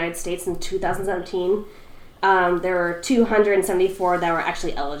Award in the United States in 2017. There were 274 that were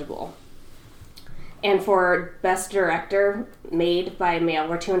actually eligible. And for Best Director, made by male,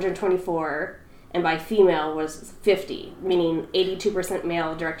 were 224, and by female was 50, meaning 82%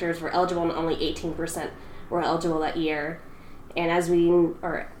 male directors were eligible and only 18% were eligible that year. And as you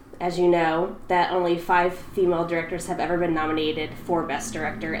know, that only 5 female directors have ever been nominated for Best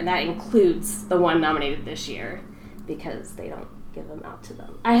Director, and that includes the one nominated this year, because they don't give them out to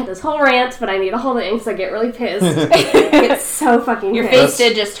them. I had this whole rant, but I need to hold it in because I get really pissed. I get so fucking Your pissed. face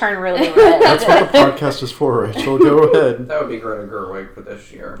did just turn really red. That's what the podcast is for, Rachel. Go ahead. That would be Greta Gerwig for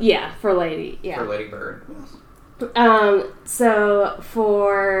this year. Yeah, for Lady. Yeah. For Lady Bird. So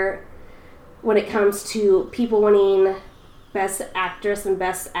for when it comes to people winning Best Actress and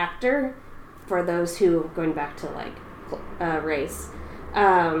Best Actor, for those who, going back to like race,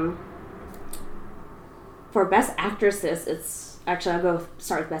 For Best Actresses, it's actually, I'll go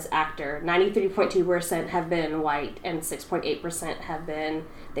start with Best Actor. 93.2% have been white, and 6.8% have been,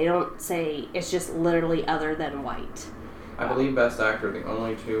 they don't say, it's just literally other than white. I believe Best Actor, the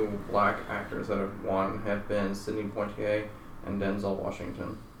only two black actors that have won have been Sidney Poitier and Denzel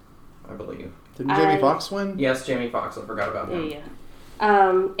Washington, I believe. Didn't Jamie Foxx win? Yes, Jamie Foxx. I forgot about him. Yeah.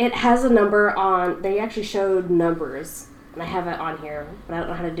 It has a number on, they actually showed numbers, and I have it on here, but I don't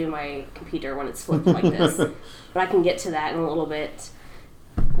know how to do my computer when it's flipped like this. But I can get to that in a little bit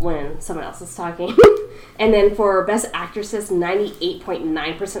when someone else is talking. And then for Best Actresses,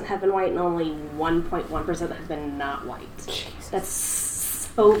 98.9% have been white, and only 1.1% have been not white. Jeez. That's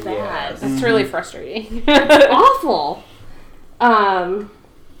so bad. Yes. That's really frustrating. Awful. Why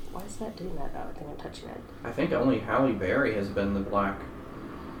is that doing that? Oh, I think I'm touching it. I think only Halle Berry has been the black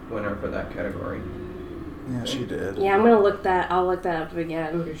winner for that category. Yeah, she did. Yeah, I'll look that up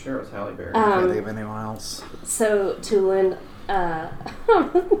again. I'm pretty sure it was Halle Berry. I can't think of anyone else. So to lend,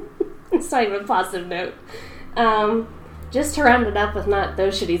 it's not even a positive note. Just to round it up with not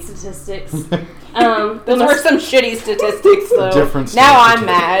those shitty statistics. Those were some shitty statistics, though. Different now I'm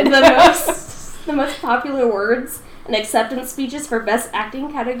statistics. mad. The most popular words and acceptance speeches for Best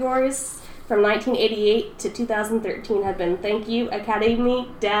Acting categories from 1988 to 2013 have been thank you, Academy,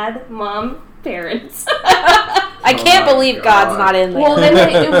 Dad, Mom, Parents. I can't believe God. God's not in there. Well, then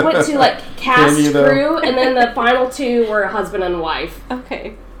it went to like cast, Can you, though? crew, and then the final two were husband and wife.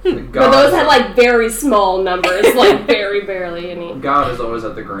 Okay. But those had like very small numbers, like very barely any. God is always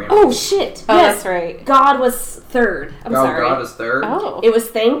at the Grammys. Oh shit! Oh, Yes, that's right. God was third. I'm sorry. God is third. Oh. It was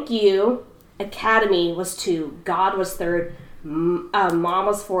thank you. Academy was 2. God was 3rd. Mom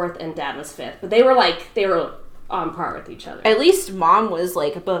was 4th, and Dad was 5th. But they were on par with each other. At least Mom was,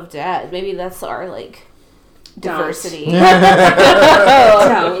 like, above Dad. Maybe that's our, like, diversity. Don't.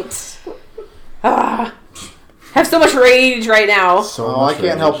 Have so much rage right now. So Oh, I much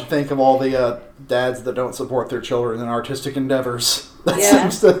can't help rage. but think of all the dads that don't support their children in artistic endeavors. Yeah.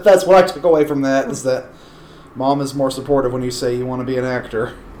 That's what I took away from that, is that mom is more supportive when you say you want to be an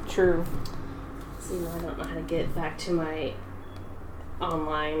actor. True. See, now I don't know how to get back to my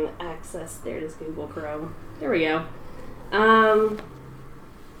online access. There it is, Google Chrome. There we go.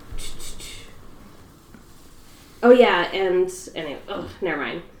 Oh yeah, and anyway, never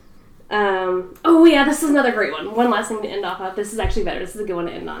mind. Oh yeah, this is another great one. One last thing to end off of. This is actually better. This is a good one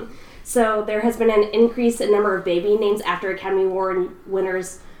to end on. So there has been an increase in number of baby names after Academy Award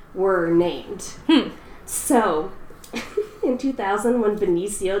winners were named. So in 2000, when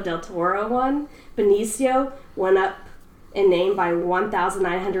Benicio del Toro won, Benicio went up in name by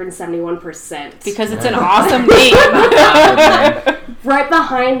 1,971%. Because it's an awesome name. Right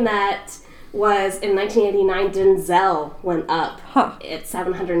behind that was, in 1989, Denzel went up at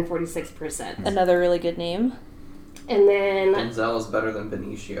 746%. Another really good name. And then, Denzel is better than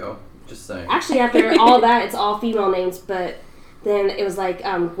Benicio. Just saying. actually, after all that, it's all female names, but then it was like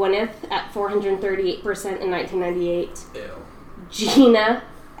Gwyneth at 438% in 1998, Ew. Gina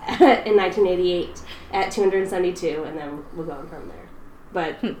in 1988 at 272, and then we'll go on from there.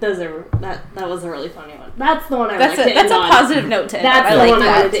 But those are that was a really funny one. That's the one I That's like to end a on. positive note to end on. That's I the like one I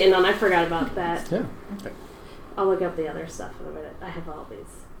that. wanted to end on. I forgot about that. Yeah. I'll look up the other stuff in a minute. I have all these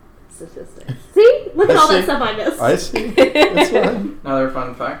statistics. See? Look at all that stuff I missed. I see. That's fine. Another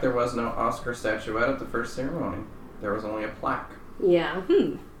fun fact, there was no Oscar statuette at the first ceremony. There was only a plaque. Yeah.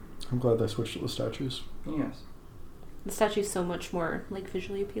 I'm glad they switched to the statues. Yes. The statue's so much more, like,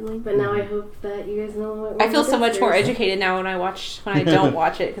 visually appealing. But now I hope that you guys know what I feel so much more educated. educated now when I don't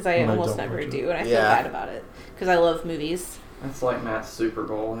watch it, because I When I almost don't never watch it. do, and I feel Yeah. bad about it, because I love movies. That's like Matt's Super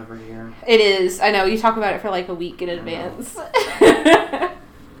Bowl every year. It is. I know. You talk about it for like a week in advance.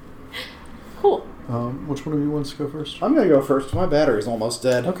 Cool. Which one of you wants to go first? I'm going to go first. My battery's almost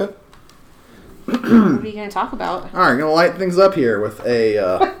dead. Okay. What are you going to talk about? All right, I'm going to light things up here with a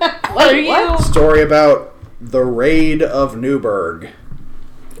What are you? story about the Raid of Newburgh.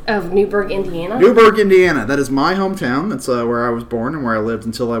 Of Newburgh, Indiana? Newburgh, Indiana. That is my hometown. That's where I was born and where I lived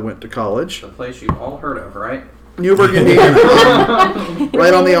until I went to college. The place you've all heard of, right? Newburgh, Indiana.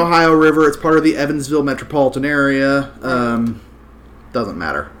 Right on the Ohio River. It's part of the Evansville metropolitan area. Doesn't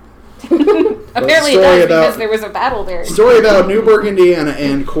matter. Apparently it story does, about- because there was a battle there. Story about Newburgh, Indiana,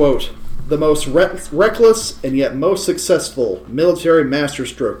 and, quote, the most reckless and yet most successful military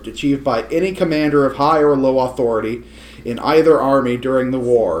masterstroke achieved by any commander of high or low authority in either army during the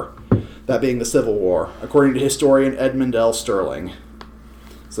war, that being the Civil War, according to historian Edmund L. Sterling.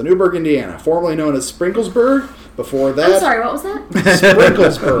 So Newburgh, Indiana, formerly known as Sprinklesburg. Before that, I'm sorry, what was that?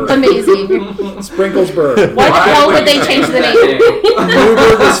 Sprinklesburg. Amazing. Sprinklesburg. Why the hell would they change the name?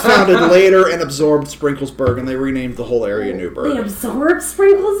 Newburgh is founded later and absorbed Sprinkelsburg, and they renamed the whole area Newburgh. They absorbed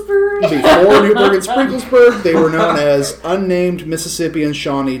Sprinkelsburg? Before Newburgh and Sprinkelsburg, they were known as Unnamed Mississippi and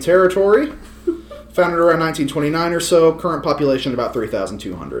Shawnee Territory. Founded around 1929 or so. Current population about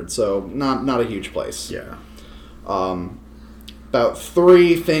 3,200, so not a huge place. Yeah. About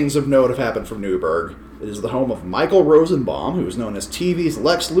 3 things of note have happened from Newburgh. It is the home of Michael Rosenbaum, who is known as TV's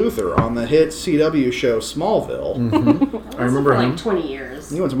Lex Luthor on the hit CW show Smallville. I remember for him. like 20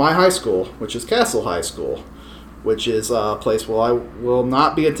 years. He went to my high school, which is Castle High School, which is a place where I will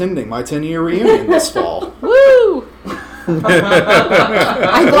not be attending my 10-year reunion this fall. Woo! I'm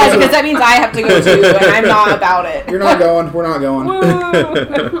glad because that means I have to go too, and I'm not about it. You're not going. We're not going.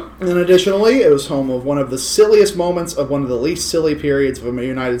 Woo! And additionally, it was home of one of the silliest moments of one of the least silly periods of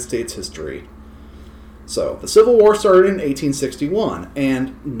United States history. So, the Civil War started in 1861,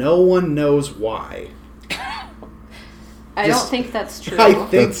 and no one knows why. I don't think that's true. I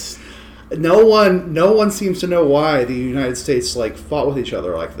think no one seems to know why the United States fought with each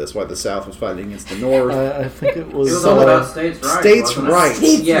other like this. Why the South was fighting against the North. I think it was. It was all about states' rights. States' wasn't it? rights.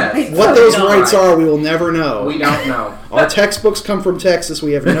 Yes. What those rights are, we will never know. We don't know. Our textbooks come from Texas.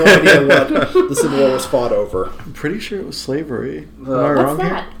 We have no idea what the Civil War was fought over. I'm pretty sure it was slavery. The- Am I What's wrong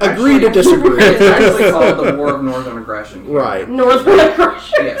that? Agree to disagree. It's actually called the War of Northern Aggression. Right. Northern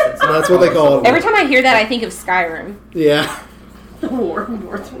aggression. Yes, it's not That's what they called call it. the Every time I hear that, I think of Skyrim. Yeah. The war of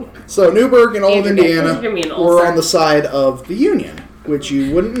Northern. So Newburgh and all of Andrew, Indiana give me an were ulcer. on the side of the Union, which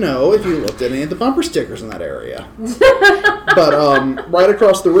you wouldn't know if you looked at any of the bumper stickers in that area. But right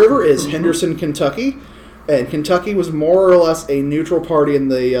across the river is Henderson, Kentucky. And Kentucky was more or less a neutral party in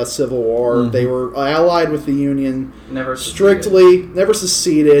the Civil War. Mm-hmm. They were allied with the Union Never seceded. strictly, never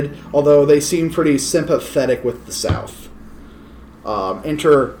seceded, although they seemed pretty sympathetic with the South.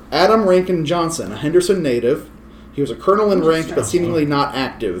 Enter Adam Rankin Johnson, a Henderson native. He was a colonel in rank, but seemingly not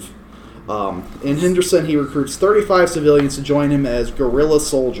active. In Henderson, he recruits 35 civilians to join him as guerrilla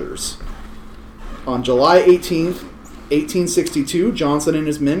soldiers. On July 18th, 1862, Johnson and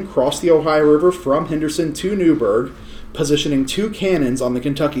his men crossed the Ohio River from Henderson to Newburgh, positioning 2 cannons on the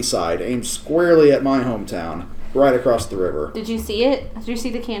Kentucky side, aimed squarely at my hometown, right across the river. Did you see it? Did you see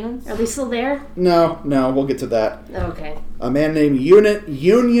the cannons? Are they still there? No, we'll get to that. Okay. A man named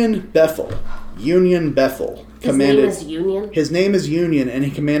Union Bethel. Union Bethel. His name is Union? His name is Union, and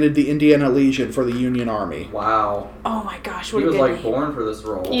he commanded the Indiana Legion for the Union Army. Wow. Oh my gosh, He what a was good like name. born for this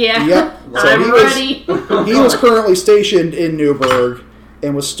role. Yeah. Yep. So I'm he was- ready. He was currently stationed in Newburgh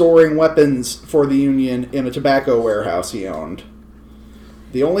and was storing weapons for the Union in a tobacco warehouse he owned.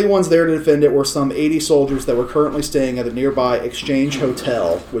 The only ones there to defend it were some 80 soldiers that were currently staying at a nearby Exchange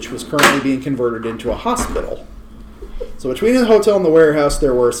Hotel, which was currently being converted into a hospital. So between the hotel and the warehouse,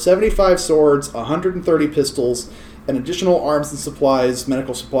 there were 75 swords, 130 pistols, and additional arms and supplies,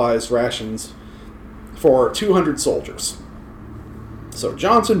 medical supplies, rations, for 200 soldiers. So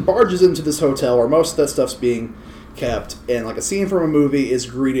Johnson barges into this hotel where most of that stuff's being kept, and like a scene from a movie is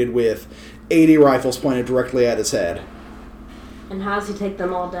greeted with 80 rifles pointed directly at his head. And how does he take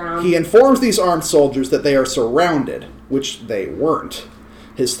them all down? He informs these armed soldiers that they are surrounded, which they weren't.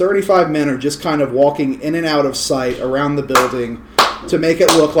 His 35 men are just kind of walking in and out of sight around the building to make it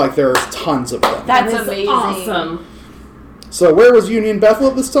look like there's tons of them. That's That is amazing. awesome. So where was Union Bethel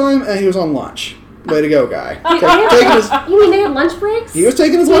at this time? And he was on lunch. Way to go, guy. You mean they had lunch breaks? He was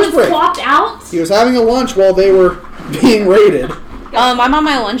taking his He lunch was break. swapped out? He was having a lunch while they were being raided. I'm on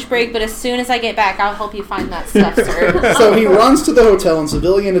my lunch break, but as soon as I get back, I'll help you find that stuff, sir. So he runs to the hotel in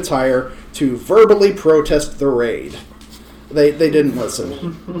civilian attire to verbally protest the raid. They didn't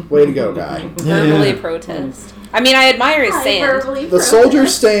listen. Way to go, guy. Verbally protest. I mean, I admire his sand. The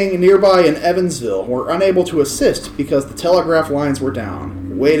soldiers staying nearby in Evansville were unable to assist because the telegraph lines were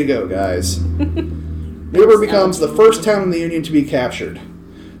down. Way to go, guys. Newburgh becomes the first town in the Union to be captured.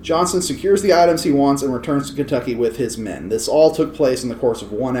 Johnson secures the items he wants and returns to Kentucky with his men. This all took place in the course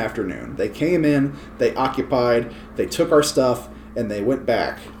of one afternoon. They came in, they occupied, they took our stuff, and they went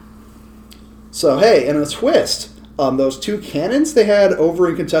back. So, hey, and a twist. Those 2 cannons they had over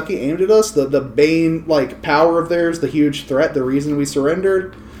in Kentucky aimed at us, the bane power of theirs, the huge threat, the reason we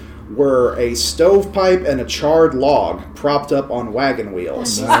surrendered, were a stovepipe and a charred log propped up on wagon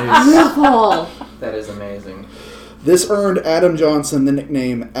wheels. Nice. Beautiful. That is amazing. This earned Adam Johnson the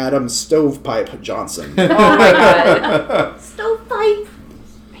nickname Adam Stovepipe Johnson. Oh my god. Stovepipe.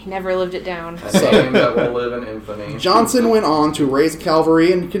 He never lived it down. A name that will live in infamy. Johnson went on to raise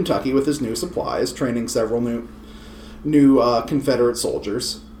cavalry in Kentucky with his new supplies, training several new Confederate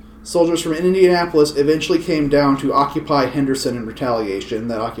soldiers. Soldiers from Indianapolis eventually came down to occupy Henderson in retaliation.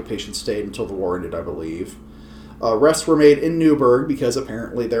 That occupation stayed until the war ended, I believe. Arrests were made in Newburgh because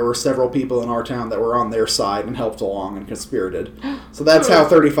apparently there were several people in our town that were on their side and helped along and conspirated. So that's how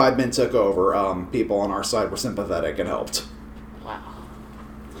 35 Men took over. People on our side were sympathetic and helped. Wow.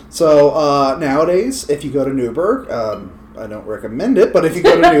 So nowadays, if you go to Newburgh, I don't recommend it, but if you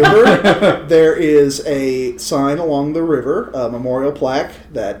go to Newburgh, there is a sign along the river, a memorial plaque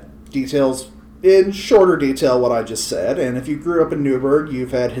that details in shorter detail what I just said. And if you grew up in Newburgh,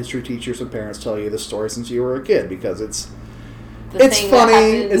 you've had history teachers and parents tell you the story since you were a kid, because it's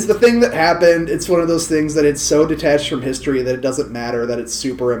funny. It's the thing that happened. It's one of those things that it's so detached from history that it doesn't matter, that it's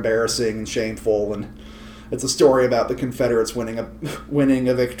super embarrassing and shameful. And it's a story about the Confederates winning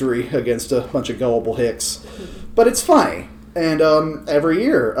a victory against a bunch of gullible hicks. But it's funny. And every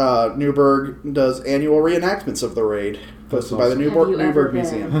year, Newburgh does annual reenactments of the raid, posted by the Newburgh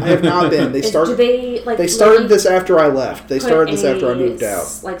Museum. I have not been. They started this after I left. They started this after I moved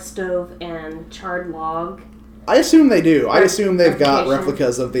out. Like stove and charred log. I assume they do. I assume they've got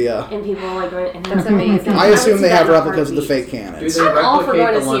replicas of the... and people like going... And that's amazing. I assume they have replicas of the fake cannons. Do they I'm all for going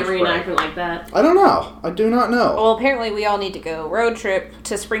replicate to the see a lunch reenactment like that. I don't know. I do not know. Well, apparently we all need to go road trip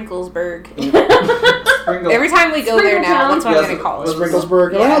to Sprinklesburg. Sprinkle- Every time we go there now, that's what I'm going to call it.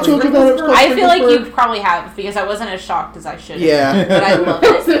 Sprinklesburg. Yeah. I told you that it was called I feel like Sprinklesburg. you probably have, because I wasn't as shocked as I should have. Yeah. But I love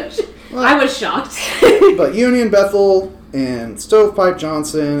it. I was shocked. But Union Bethel and Stovepipe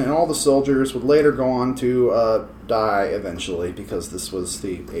Johnson and all the soldiers would later go on to die eventually, because this was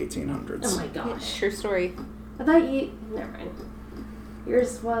the 1800s. Oh my gosh. True story. I thought you... Never mind.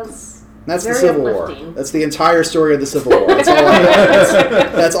 Yours was... That's the very Civil War. uplifting. That's the entire story of the Civil War.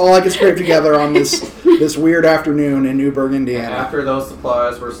 That's all I could scrape together on this weird afternoon in Newburgh, Indiana. After those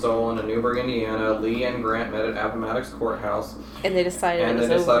supplies were stolen in Newburgh, Indiana, Lee and Grant met at Appomattox Courthouse, And they decided and it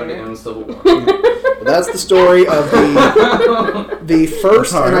they was decided to over. end the Civil War. But that's the story of the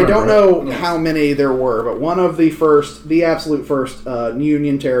first, That's how I and I don't remember know how many there were, but one of the absolute first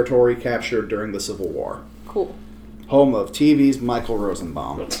Union territory captured during the Civil War. Cool. Home of TV's Michael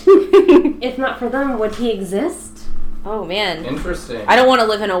Rosenbaum. If not for them, would he exist? Oh, man. Interesting. I don't want to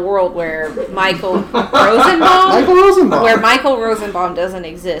live in a world where Michael Michael Rosenbaum. Where Michael Rosenbaum doesn't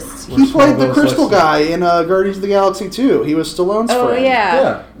exist. He played the Those Crystal Lexington. guy in Guardians of the Galaxy 2. He was Stallone's Oh, friend. yeah.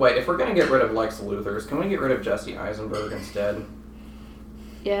 Yeah. Wait, if we're gonna get rid of Lex Luthor's, can we get rid of Jesse Eisenberg instead?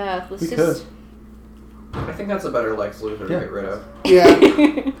 Yeah, let's We just... I think that's a better Lex Luthor to Yeah. get rid of.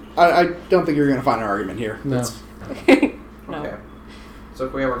 Yeah. I don't think you're going to find an argument here. No. No. Okay. So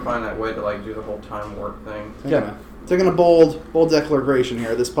if we ever find that way to like do the whole time warp thing, Yeah. Taking a bold declaration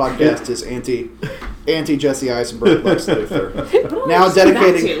here. This podcast is anti Jesse Eisenberg, Lex Luthor. Now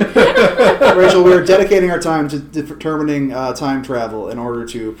dedicating Rachel, we're dedicating our time to determining time travel in order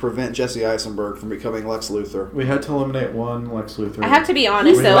to prevent Jesse Eisenberg from becoming Lex Luthor. We had to eliminate one Lex Luthor. I have to be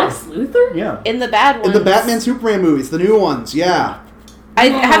honest, We though. Lex Luthor? Yeah. In the bad ones... In the Batman Superman movies, the new ones, yeah. I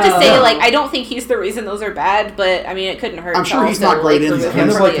have to say, Yeah. like, I don't think he's the reason those are bad, but, I mean, it couldn't hurt. I'm to sure he's also, not great like, in them. remove He's him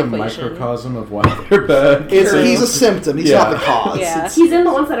He's from like the a equation. microcosm of why they're bad. He's a symptom. He's not the cause. Yeah. It's- He's in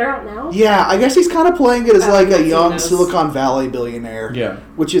the ones that are out now? yeah, I guess he's kind of playing it as like a I've young seen those. Silicon Valley billionaire. Yeah.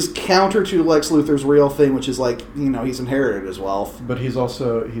 Which is counter to Lex Luthor's real thing, which is like, he's inherited his wealth. But he's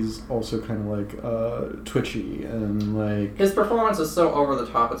also kind of like twitchy and like his performance is so over the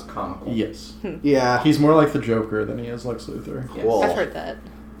top it's comical. yes. Yeah. He's more like the Joker than he is Lex Luthor. Yes. Cool. I've heard that.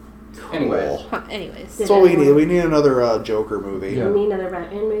 Anyways, Cool. Huh, anyways. That's what we need. We need another Joker movie. Yeah. You mean another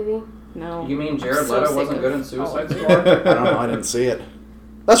Batman movie? No. you mean Jared I'm so Leto sick wasn't of good in all Suicide of it. Squad? I don't know. I didn't see it.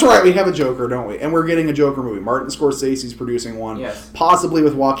 That's right. We have a Joker, don't we? And we're getting a Joker movie. Martin Scorsese's producing one. Yes. Possibly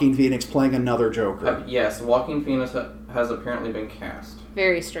with Joaquin Phoenix playing another Joker. Yes, Joaquin Phoenix has apparently been cast.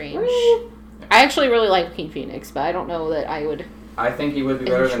 Very strange. Really? I actually really like Joaquin Phoenix, but I don't know that I would I think he would be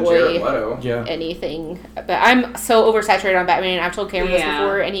better than Enjoy- Jared Leto. Yeah. anything. But I'm so oversaturated on Batman. I've told Cameron this Yeah.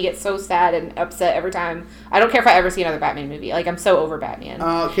 before, and he gets so sad and upset every time. I don't care if I ever see another Batman movie. Like, I'm so over Batman.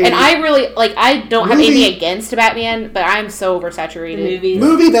 Okay. And I really, like, I don't have Movie- anything against Batman, but I'm so The oversaturated. movies?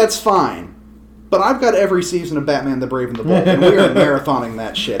 movie, that's fine. But I've got every season of Batman the Brave and the Bold, and we are marathoning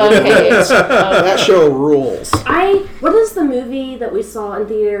that shit. Okay. That show rules. What is the movie that we saw in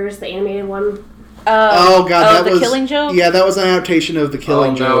theaters, the animated one? Oh god, that The was Killing Joke? Yeah, that was an adaptation of the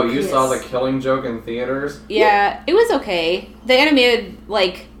Killing Oh Joke. no, you Yes. saw the Killing Joke in theaters? Yeah, it was okay. The animated,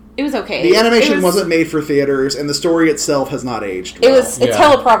 like, it was okay. The animation It was, wasn't made for theaters, and the story itself has not aged It well. was. It's Yeah.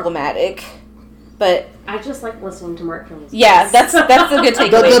 hella problematic. But I just like listening to Mark Hamill's yeah, voice. that's a good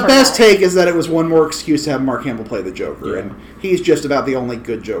takeaway. The from best that. take is that it was one more excuse to have Mark Hamill play the Joker, Yeah. and he's just about the only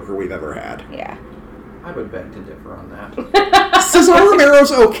good Joker we've ever had. Yeah. I would beg to differ on that. Cesar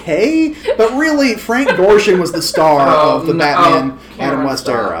Romero's okay, but really, Frank Gorshin was the star Oh, of the no. Batman Oh, Adam Cameron, West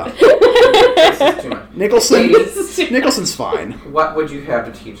stop. era. this is too much. Nicholson's fine. What would you have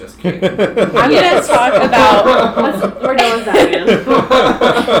to teach us, Kate? I'm gonna talk about. We're done with that again.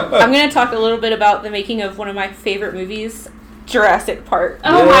 I'm gonna talk a little bit about the making of one of my favorite movies, Jurassic Park.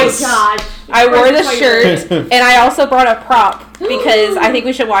 Oh Yes. my gosh. I wore the shirt, and I also brought a prop because I think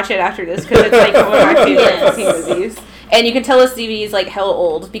we should watch it after this because it's like one of my favorite Yes. fucking movies. And you can tell this DVD is like hell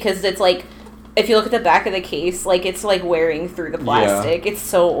old because it's like, if you look at the back of the case, like it's like wearing through the plastic. It's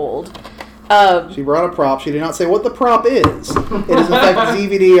so old. She brought a prop. She did not say what the prop is. It is in fact a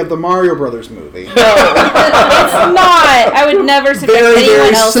DVD of the Mario Brothers movie. No, it's not. I would never subject Very, anyone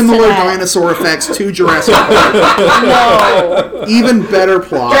very else similar to that. dinosaur effects to Jurassic Park. No. Even better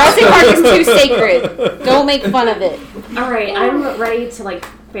plot. Jurassic Park is too sacred. Don't make fun of it. Alright, I'm ready to like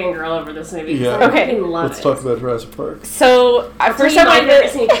fangirl over this movie. Yeah. I Okay. fucking love Let's it. talk about Jurassic Park. So, first time my I favorite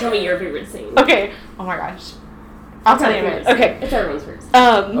scene, you can tell me your favorite scene. Okay. Oh my gosh. I'll tell you in a minute. Okay. It's everyone's first.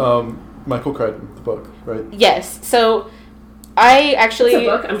 Michael Crichton, the book, right? Yes. So, I actually... It's a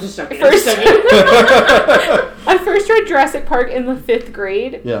book? I'm just joking. First- I'm just joking. I first read Jurassic Park in the 5th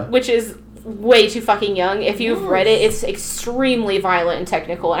grade, Yeah. which is way too fucking young. If you've read it, it's extremely violent and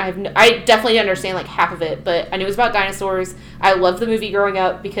technical, and I definitely didn't understand like half of it, but I knew it was about dinosaurs. I loved the movie growing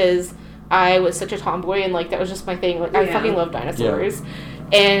up because I was such a tomboy, and like that was just my thing. Like I Yeah. fucking love dinosaurs,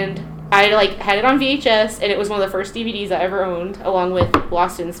 and I like had it on VHS, and it was one of the first DVDs I ever owned, along with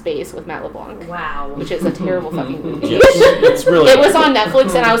Lost in Space with Matt LeBlanc, Wow. which is a terrible fucking movie. Yes, it's really. It was on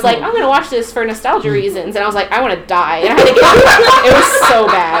Netflix, and I was like, I'm going to watch this for nostalgia reasons. And I was like, I want to die. And I had to get it. Was so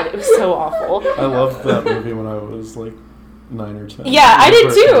bad. It was so awful. I loved that movie when I was like 9 or 10. Yeah, I did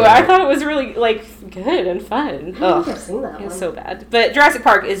too. Yeah. I thought it was really, like, good and fun. I don't think Ugh. I've seen that It was one. so bad. But Jurassic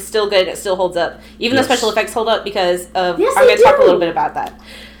Park is still good. It still holds up. Even Yes. the special effects hold up because of... Yes, I'm going they to talk a do. little bit about that.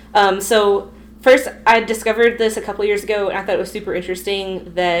 So, first, I discovered this a couple years ago, and I thought it was super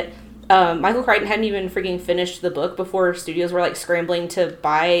interesting that Michael Crichton hadn't even freaking finished the book before studios were, like, scrambling to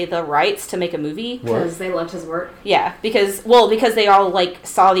buy the rights to make a movie. Because they loved his work. Yeah, because they all, like,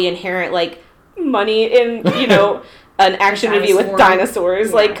 saw the inherent, like, money in, you know, an action movie with Dinosaur. dinosaurs.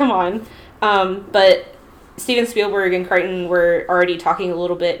 Yeah. Like, come on. But Steven Spielberg and Crichton were already talking a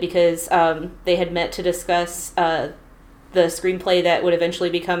little bit because they had met to discuss the screenplay that would eventually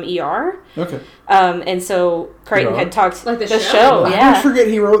become ER. Okay. And so Crichton ER? had talked... Like the show, show? I yeah. forget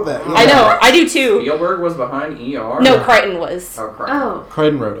he wrote that. I know, I do too. Spielberg was behind ER? No, Crichton was. Oh, crap. Oh.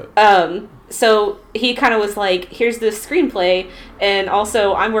 Crichton wrote it. So he kind of was like, here's this screenplay, and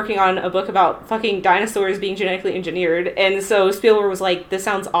also I'm working on a book about fucking dinosaurs being genetically engineered. And so Spielberg was like, this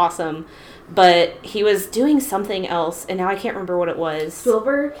sounds awesome. But he was doing something else, and now I can't remember what it was.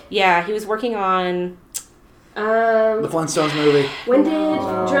 Spielberg? Yeah, he was working on... The Flintstones movie. When did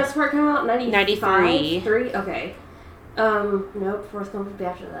Jurassic Park come out? 93. 3? Okay. Nope. Forrest Gump would be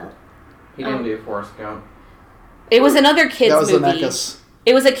after that. He didn't do Forrest Gump. It was another kid's That was movie. Zemeckis.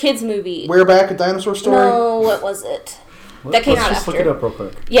 It was a kid's movie. We're back a dinosaur story. No, what was it? That came Let's out just after. look it up real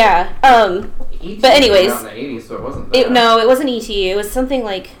quick. Yeah. E.T. But anyways- came out in the 80s, so it wasn't that. No, it wasn't E.T. It was something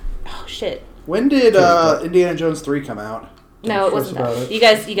like... Oh, shit. When did Indiana Jones 3 come out? No, it Don't wasn't stress that. about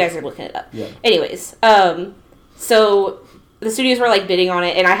it. You guys are looking it up. Yeah. Anyways, so the studios were like bidding on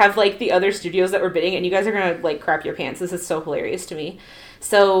it, and I have like the other studios that were bidding, and you guys are gonna like crap your pants. This is so hilarious to me.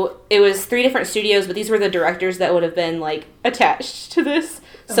 So it was 3 different studios, but these were the directors that would have been like attached to this.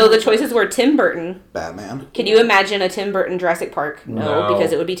 So the choices were Tim Burton. Batman. Can you imagine a Tim Burton Jurassic Park? No, No.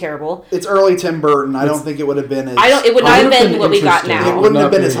 because it would be terrible. It's early Tim Burton. I don't think it would have been as... It would not have been what we got interesting. It now. wouldn't have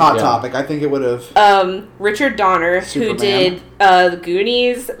been as hot Yeah. topic. I think it would have... Richard Donner, who Superman. did the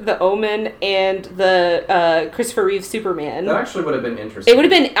Goonies, The Omen, and the Christopher Reeve Superman. That actually would have been interesting. It would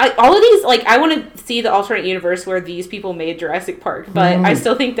have been all of these. Like, I want to see the alternate universe where these people made Jurassic Park, but I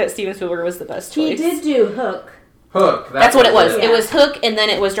still think that Steven Spielberg was the best choice. He did do Hook. Hook. That's what it was. Yeah. It was Hook, and then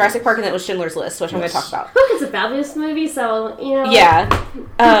it was Jurassic Park, and then it was Schindler's List, which I'm going to talk about. Hook is a fabulous movie, so, you know. Yeah.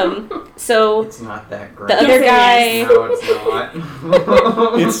 So It's not that great. the other Yes, guy, No, it's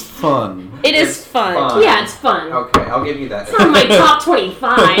not. It's fun. it is It's fun. fun. Yeah, it's fun. Okay, I'll give you that. It's on my top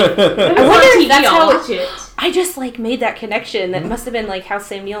 25. I wonder if that's I'll how- watch it. I just like made that connection. That must have been like how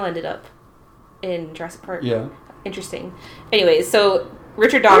Sam Neill ended up in Jurassic Park. Yeah. Interesting. Anyways, so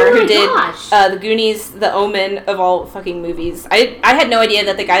Richard Donner, Oh my who did gosh. The Goonies, The Omen, of all fucking movies. I had no idea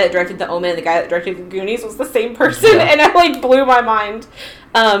that the guy that directed The Omen and the guy that directed The Goonies was the same person, Yeah. and it like blew my mind.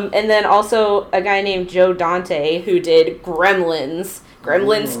 And then also a guy named Joe Dante who did Gremlins,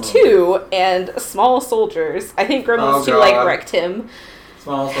 Gremlins 2, and Small Soldiers. I think Gremlins Oh, 2 like God. wrecked him.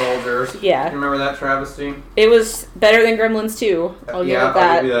 Small Soldiers. Yeah. You remember that travesty? It was better than Gremlins 2. I'll give Yeah, it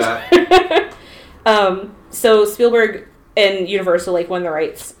that. I'll give you that. So Spielberg and Universal like won the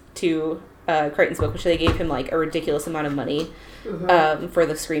rights to Crichton's book, which they gave him like a ridiculous amount of money for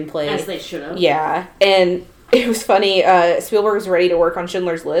the screenplay. As they should have. Yeah, and it was funny. Spielberg was ready to work on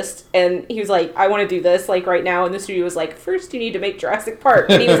Schindler's List, and he was like, "I want to do this like right now." And the studio was like, "First, you need to make Jurassic Park."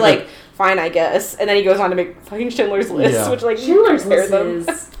 And he was like, "Fine, I guess." And then he goes on to make fucking Schindler's List, which like Schindler's List them.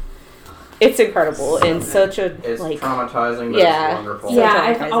 is. It's incredible and such a It's like traumatizing, but yeah. it's wonderful. Yeah,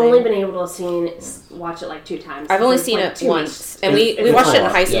 I've traumatizing. only been able to watch it like 2 times. I've only It's seen like it too much. once, and It's we watched a it in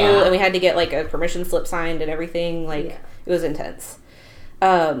lot. high school, Yeah. and we had to get like a permission slip signed and everything. Like Yeah. it was intense.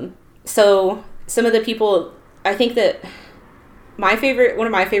 So some of the people, I think that one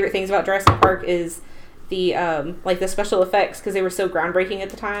of my favorite things about Jurassic Park is the like the special effects because they were so groundbreaking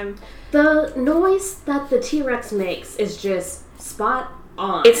at the time. The noise that the T-Rex makes is just spot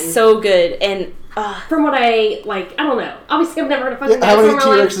on. It's so good, and from what I don't know. Obviously, I've never heard a fucking How many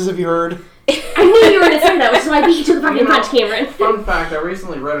dinosaur in my life. T-Rexes have you heard? I knew you were going to say that, which is why I beat you to the fucking punch, Cameron. Fun fact, I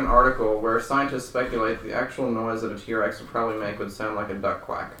recently read an article where scientists speculate the actual noise that a T-Rex would probably make would sound like a duck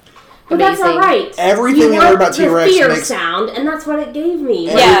quack. But that's Amazing. not right. Everything you I heard want about T-Rex the fear makes- sound, and that's what it gave me.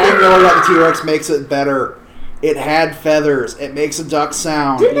 Yeah. Everything you know about the T-Rex makes it better. It had feathers. It makes a duck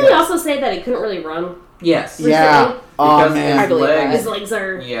sound. Didn't they also say that it couldn't really run? Yes. Yeah. recently? Oh Because man, I believe that. His legs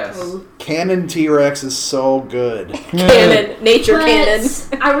are... Yes. Canon T-Rex is so good. canon, nature But canon.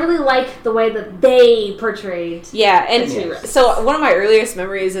 I really like the way that they portrayed Yeah, and the T-Rex. so one of my earliest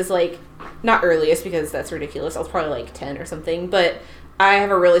memories is like, not earliest because that's ridiculous. I was probably like 10 or something, but I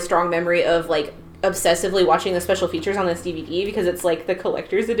have a really strong memory of like obsessively watching the special features on this DVD because it's like the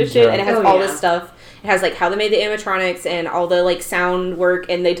collector's edition and it has all this stuff. It has like how they made the animatronics and all the like sound work,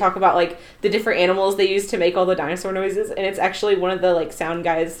 and they talk about like the different animals they used to make all the dinosaur noises, and it's actually one of the like sound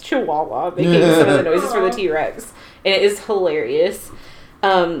guys, Chihuahua, making some of the noises for the T-Rex, and it is hilarious.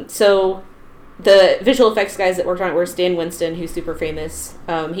 So the visual effects guys that worked on it were Stan Winston, who's super famous.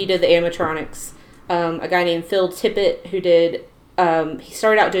 He did the animatronics. A guy named Phil Tippett, who did he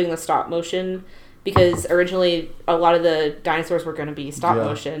started out doing the stop motion because originally a lot of the dinosaurs were going to be stop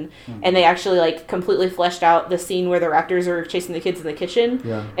motion, and they actually like completely fleshed out the scene where the raptors are chasing the kids in the kitchen,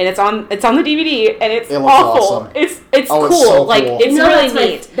 and it's on the DVD, and it's It looks awful. awesome. It's Oh, cool. it's so Like cool. it's No, really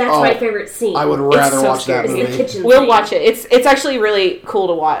that's neat. That's my favorite scene. I would rather so watch that scary. It's the movie. kitchen We'll scene. watch it. It's actually really cool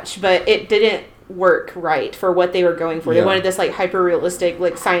to watch, but it didn't work right for what they were going for. They Yeah. wanted this like hyper realistic,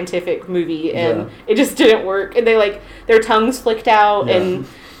 like scientific movie, and it just didn't work. And they like their tongues flicked out and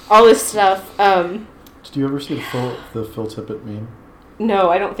all this stuff. Did you ever see the Phil Tippett meme? No,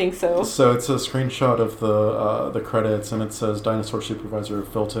 I don't think so. So it's a screenshot of the credits, and it says Dinosaur Supervisor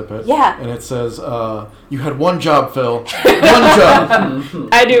Phil Tippett. Yeah. And it says, "You had one job, Phil. One job."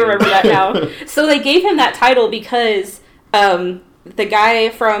 I do remember that now. So they gave him that title because the guy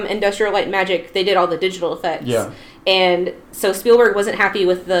from Industrial Light and Magic, they did all the digital effects. Yeah. And so Spielberg wasn't happy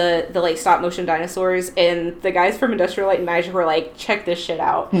with the like stop motion dinosaurs, and the guys from Industrial Light and Magic were like, check this shit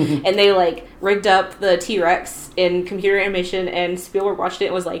out. And they like rigged up the T-Rex in computer animation, and Spielberg watched it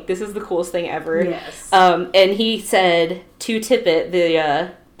and was like, this is the coolest thing ever. Yes. And he said to Tippett,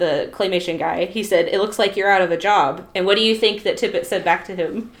 the claymation guy, he said, it looks like you're out of a job. And what do you think that Tippett said back to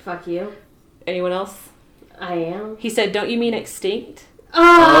him? Fuck you. Anyone else? I am. He said, don't you mean extinct?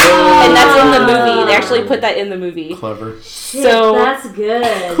 Oh! And that's in the movie. They actually put that in the movie. Clever. Shit, So- that's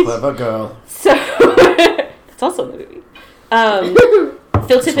good. Clever girl. So it's also in the movie.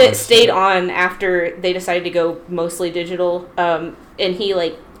 Phil Tippett stayed on after they decided to go mostly digital, and he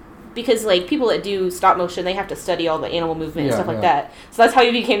like because like people that do stop motion, they have to study all the animal movement and stuff like that. So that's how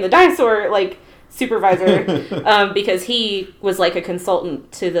he became the dinosaur like supervisor, because he was like a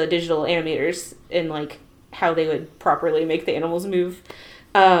consultant to the digital animators in like how they would properly make the animals move.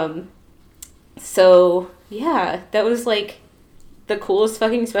 So yeah, that was like the coolest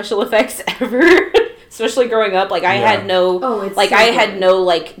fucking special effects ever. Especially growing up, like I had no, it's like so I good. had no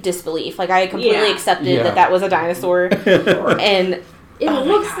like disbelief. Like I completely Yeah. accepted that was a dinosaur, and It Oh my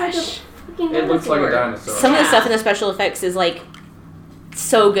looks gosh. like a fucking It looks like a dinosaur. dinosaur. some of the stuff in the special effects is like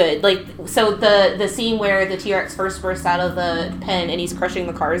so good. Like so the scene where the T-Rex first bursts out of the pen and he's crushing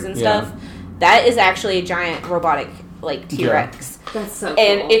the cars and stuff, that is actually a giant robotic like T-Rex. That's so cool.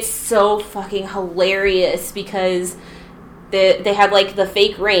 And it's so fucking hilarious because they had like the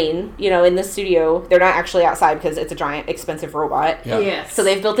fake rain, you know, in the studio. They're not actually outside because it's a giant expensive robot. Yeah. Yes. So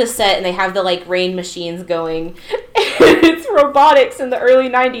they've built this set and they have the like rain machines going. It's robotics in the early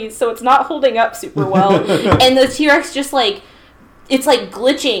 90s, so it's not holding up super well. And the T-Rex just like it's like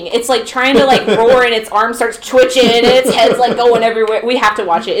glitching. It's like trying to like roar and its arm starts twitching and its head's like going everywhere. We have to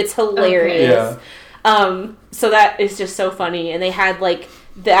watch it. It's hilarious. Yeah. So that is just so funny. And they had like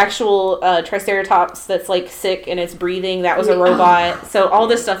the actual Triceratops that's like sick and it's breathing, that was a robot. So all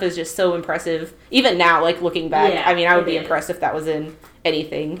this stuff is just so impressive. Even now, like looking back, Yeah, I mean, I would be it is. impressed if that was in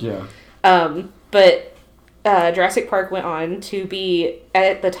anything. Yeah. But Jurassic Park went on to be,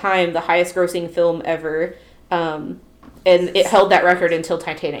 at the time, the highest grossing film ever. And it held that record until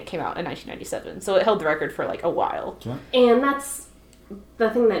Titanic came out in 1997. So it held the record for like a while. And that's the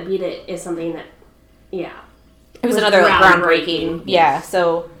thing that beat it is something that, yeah. It was another like, groundbreaking. Yeah,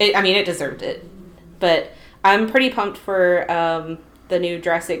 so it deserved it. But I'm pretty pumped for the new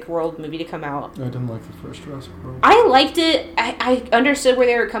Jurassic World movie to come out. I didn't like the first Jurassic World. I liked it. I understood where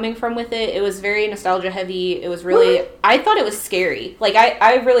they were coming from with it. It was very nostalgia heavy. It was really... I thought it was scary. Like,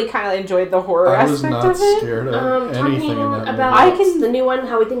 I really kind of enjoyed the horror I was aspect not of it. scared of anything Talking in that about movie. the new one,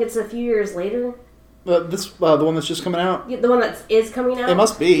 how we think it's a few years later. The one that's just coming out. The one that is coming out. It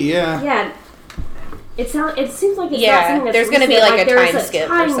must be, yeah. Yeah. It seems like it's not something that's there's going to be recent, like a there's time skip or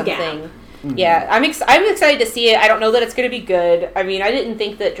time something. gap. Yeah, I'm excited to see it. I don't know that it's going to be good. I mean, I didn't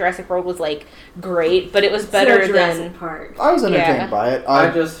think that Jurassic World was like great, but it was better Jurassic than. Park. I was entertained Yeah. by it. I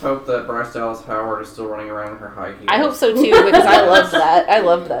just hope that Bryce Dallas Howard is still running around in her high heels. I hope so too, because I loved that. I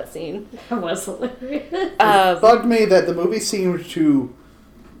loved that scene. That was hilarious. bugged me that the movie seemed to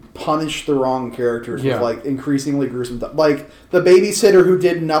punish the wrong characters Yeah. with like increasingly gruesome stuff. Like the babysitter who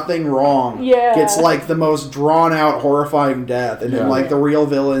did nothing wrong gets like the most drawn out, horrifying death, and then Yeah. like the real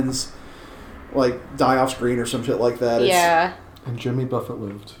villains like die off screen or some shit like that. Yeah. And Jimmy Buffett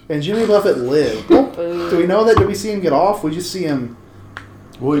lived. And Jimmy Buffett lived. Boo. Do we know that? Did we see him get off? We just see him.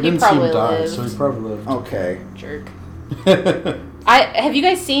 Well, he He didn't see him probably die, lived. so he probably lived. Okay. Jerk. Have you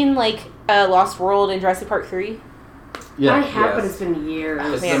guys seen like Lost World and Jurassic Park 3? Yeah. I have, but Yes. it's been years.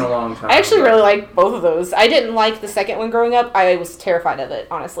 It's Man. been a long time. I actually ago. really like both of those. I didn't like the second one growing up. I was terrified of it,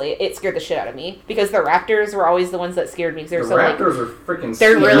 honestly. It scared the shit out of me because the raptors were always the ones that scared me. 'Cause they're The so like raptors are freaking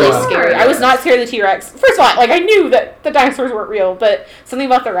they're scary. really Yeah. scary. I was not scared of the T-Rex. First of all, like I knew that the dinosaurs weren't real, but something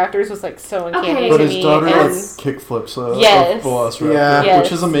about the raptors was like so uncanny Okay. to But his me. daughter and, like kickflips a Yes. velociraptor, Yeah. Yes.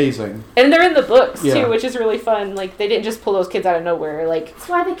 which is amazing. and they're in the books Yeah. too, which is really fun. Like they didn't just pull those kids out of nowhere. Like That's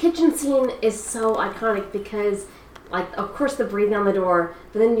why the kitchen scene is so iconic because, like, of course, the breathing on the door,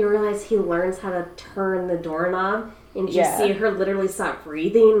 but then you realize he learns how to turn the doorknob, and you Yeah. see her literally stop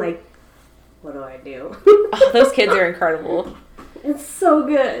breathing. Like, what do I do? those kids are incredible. It's so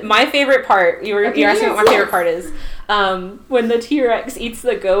good. My favorite part, you're Okay, asking yes, what my favorite yes. part is, when the T-Rex eats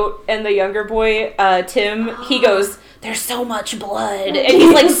the goat and the younger boy, Tim, he goes, "There's so much blood," and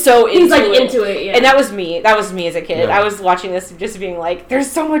he's like so into He's like it. into it, yeah. And that was me. That was me as a kid. Yeah. I was watching this just being like, "There's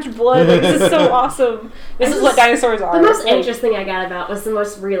so much blood. Like, this is so awesome. This is what dinosaurs are." The most Like, anxious thing I got about was the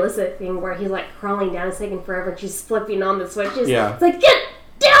most realistic thing where he's like crawling down, it's taking forever, and she's flipping on the switches. Yeah. It's like, get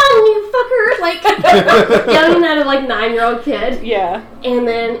down, you fucker! Like, yelling at a like 9-year-old kid. Yeah. And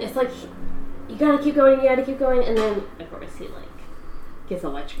then it's like, you gotta keep going, and then of course he like gets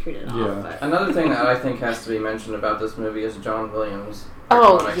electrocuted off. Yeah. But... Another thing that I think has to be mentioned about this movie is John Williams.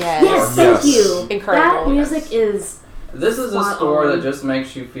 Oh, iconic yes. Yes, score. thank Yes. you. Incredible. That music is, This is a Spot score on. that just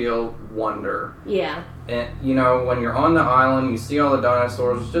makes you feel wonder. yeah. And, you know, when you're on the island, you see all the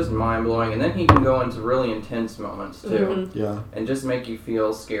dinosaurs, it's just mind-blowing. And then he can go into really intense moments, too. Mhm. Yeah. And just make you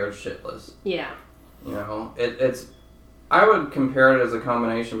feel scared shitless. Yeah. You know, it's... I would compare it as a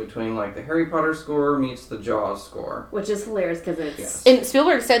combination between, like, the Harry Potter score meets the Jaws score. Which is hilarious because it's... Yes. And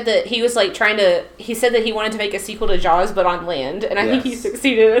Spielberg said that he was like he said that he wanted to make a sequel to Jaws, but on land, and I think he Yes.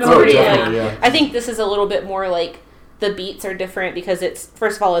 succeeded. It's Oh, pretty definitely, like, yeah. I think this is a little bit more like the beats are different because it's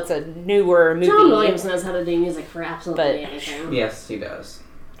first of all it's a newer movie. John Williams knows how to do music for absolutely But- anything. Yes, he does.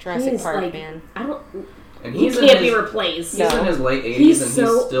 Jurassic He's Park, like- man. I don't... And He he's in can't his, be replaced. He's No. in his late 80s He's and so-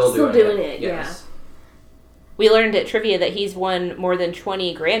 he's still still doing doing it. it, Yes. We learned at trivia that he's won more than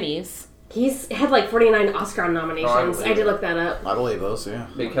 20 Grammys. He's had like 49 Oscar nominations. believe I did it. look that up. I believe those, yeah.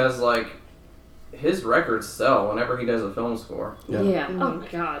 Because, like, his records sell whenever he does a film score. Yeah. Yeah. Mhm. Oh my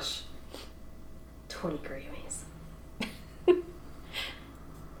gosh. 20 Grammys.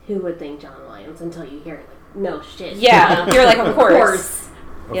 Who would think John Williams until you hear it? Like, no shit. Yeah, you're like, of course.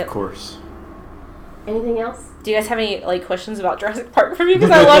 Of Yep. course. Anything else? Do you guys have any like questions about Jurassic Park for me?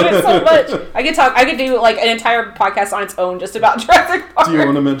 Because I love it so much. I could do like an entire podcast on its own just about Jurassic Park. Do you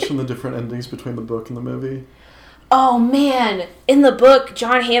want to mention the different endings between the book and the movie? Oh man, in the book,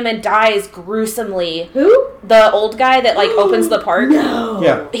 John Hammond dies gruesomely. Who? The old guy that like opens the park. No.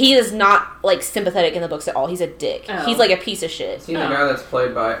 Yeah. He is not like sympathetic in the books at all. He's a dick. Oh. He's like a piece of shit. Is he the guy that's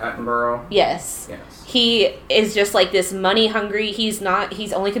played by Attenborough? Yes. Yes. He is just like this money hungry. He's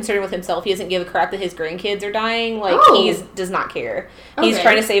only concerned with himself. He doesn't give a crap that his grandkids are dying. Like Oh. does not care. He's Okay.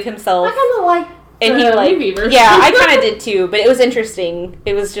 trying to save himself. I kind of like And he movie version. yeah, I kind of did too, but it was interesting.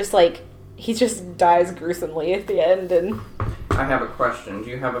 It was just like he just dies gruesomely at the end, and I have a question. Do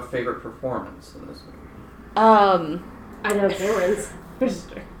you have a favorite performance in this movie? I know Cameron's.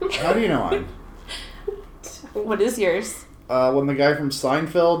 How do you know mine? What is yours? When the guy from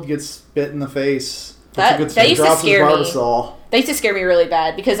Seinfeld gets bit in the face, That used to drops his scare me. barbasol. That used to scare me really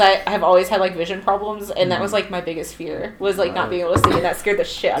bad because I have always had like vision problems, and that was like my biggest fear was like not being able to see, and that scared the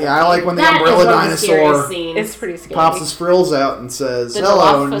shit out of me. Yeah, I like when the That umbrella is one of the scariest dinosaur scenes. It's pretty scary. pops his frills out and says, The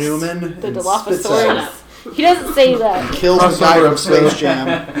 "Hello, Dilophosaurus- Newman," The and spits out. Dilophosaurus. He doesn't say that. Kills the guy from Space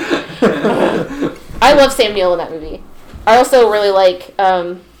Jam. I love Sam Neill in that movie. I also really like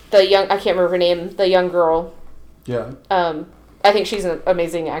the young. I can't remember her name. The young girl. Yeah. I think she's an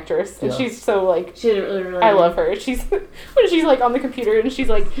amazing actress, and Yeah. she's so like. She did really. I love her. She's when she's like on the computer and she's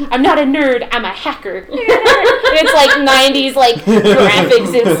like, "I'm not a nerd. I'm a hacker." And it's like '90s like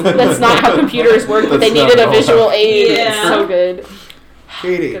graphics. That's not how computers work. But they That's not needed at a all. visual aid. Yeah. It's so good.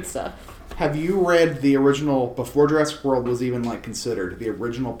 Katie, Good stuff. have you read the original before Jurassic World was even like considered the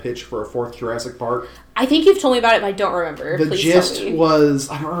original pitch for a fourth Jurassic Park? I think you've told me about it, but I don't remember. The Please gist tell me. was,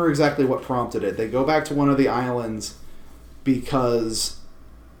 I don't remember exactly what prompted it. They go back to one of the islands because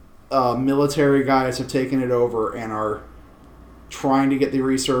military guys have taken it over and are trying to get the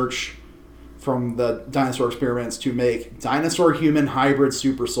research from the dinosaur experiments to make dinosaur-human hybrid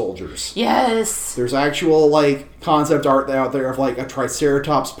super soldiers. Yes. There's actual like concept art out there of like a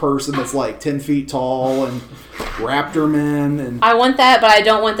Triceratops person that's like 10 feet tall and raptor men and I want that, but I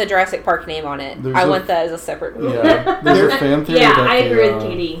don't want the Jurassic Park name on it. There's I a- want that as a separate movie. Yeah. There's a fan theory Yeah, that I agree the, with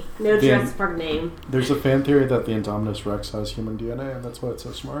Katie. No the- Jurassic Park name. There's a fan theory that the Indominus Rex has human DNA, and that's why it's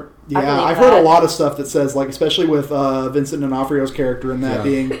so smart. yeah, believe I've heard a that. lot of stuff that says like, especially with Vincent D'Onofrio's character in that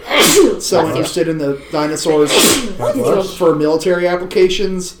Yeah. being so interested in the dinosaurs God bless. for military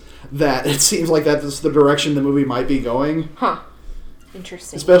applications that it seems like that's the direction the movie might be going. Huh.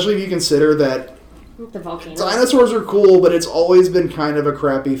 Interesting. Especially if you consider that The volcano. dinosaurs are cool, but it's always been kind of a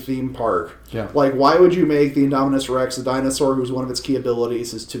crappy theme park. Yeah. Like, why would you make the Indominus Rex a dinosaur whose one of its key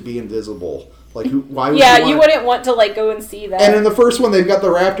abilities is to be invisible? Like, why would Yeah, you you want... wouldn't want to like go and see that. And in the first one, they've got the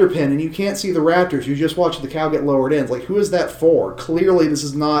raptor pin, and you can't see the raptors. You just watch the cow get lowered in. It's like, who is that for? Clearly, this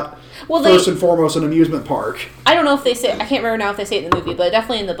is not well, first and foremost an amusement park. I don't know if they say. I can't remember now if they say it in the movie, but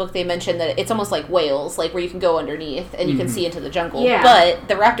definitely in the book they mentioned that it's almost like whales, like where you can go underneath and you can see into the jungle. Yeah. But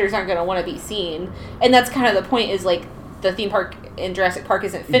the raptors aren't going to want to be seen, and that's kind of the point. Is like the theme park in Jurassic Park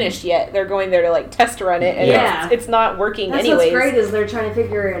isn't finished yet. They're going there to like test run it, and Yeah. it's not working That's anyways. what's great is they're trying to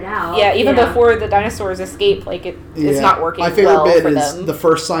figure it out. Yeah, even before the dinosaurs escape, like it's Yeah. not working. My favorite well bit for is them. the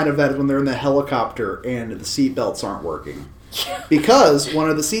first sign of that is when they're in the helicopter and the seatbelts aren't working. Because one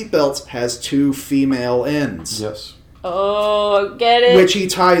of the seatbelts has two female ends, Yes. Oh, get it? which he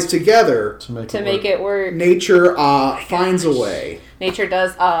ties together. To make to it make work. it work. Nature finds a way. Nature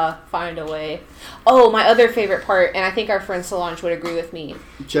does find a way. Oh, my other favorite part, and I think our friend Solange would agree with me,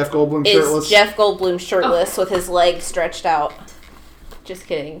 Jeff Goldblum is shirtless. Jeff Goldblum shirtless with his legs stretched out. Just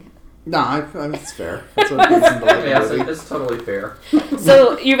kidding. Nah, I mean, it's fair. That's what it's in the Yes, movie. it's totally fair.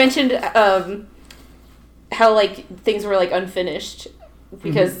 So you mentioned how like things were like unfinished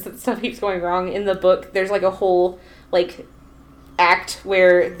because stuff keeps going wrong in the book. There's like a whole like act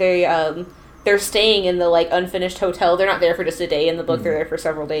where they're staying in the like unfinished hotel. They're not there for just a day. In the book, they're there for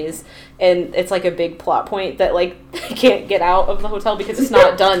several days, and it's like a big plot point that like they can't get out of the hotel because it's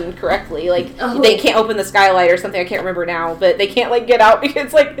not done correctly. Like Oh. they can't open the skylight or something. I can't remember now, but they can't like get out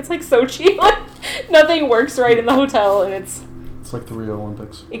because it's like so cheap. Like nothing works right in the hotel, and it's It's like the Rio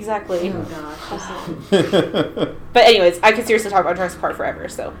Olympics. exactly. Oh gosh. But anyways, I could seriously talk about Jurassic Park forever.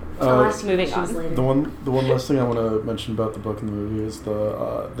 So I'll ask you moving questions on. later. The one last thing I want to mention about the book and the movie is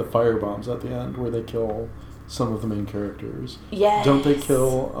the fire bombs at the end where they kill some of the main characters. Yes. Don't they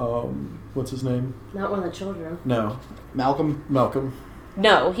kill what's his name? Not one of the children. No, Malcolm. Malcolm.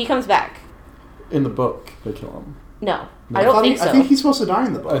 No, he comes back. In the book, they kill him. No, No. I don't thought think so. I think he's supposed to die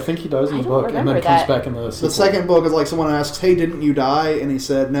in the I book. think he dies in I the don't book and remember then comes that. back in the sequel. The second book is like someone asks, "Hey, didn't you die?" And he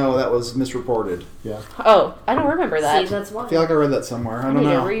said, "No, that was misreported." Yeah. Oh, I don't remember that. See, that's why. I feel like I read that somewhere. I I don't need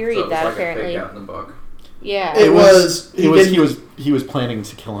to know. reread So it was that like apparently. a fake out in the book. Yeah. It was- He he was didn't- he was planning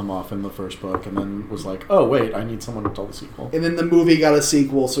to kill him off in the first book and then was like, oh wait, I need someone to tell the sequel. And then the movie got a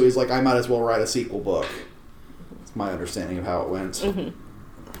sequel, so he's like, "I might as well write a sequel book." That's my understanding of how it went.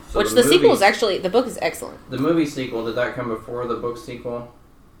 So Which the sequel is movie- actually the book is excellent. The movie sequel, did that come before the book sequel?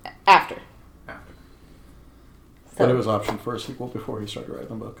 After. After. But it was optioned for a sequel before he started writing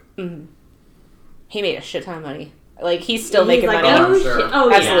the book. He made a shit ton of money. Like he's still He's making like, money. oh, Sure. shit. Oh,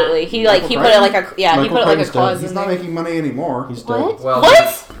 yeah. Absolutely. He Michael put it like a Crichton? he Michael put it like a Crichton's clause dead. He's in not there. making money anymore. He's dead. What? Well,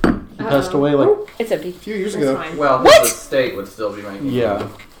 What? He passed away like It's empty. A few years That's ago. fine. Well, What? his estate would still be making. yeah.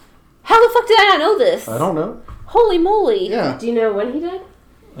 How the fuck did I not know this? I don't know. Holy moly. Yeah. Do you know when he died?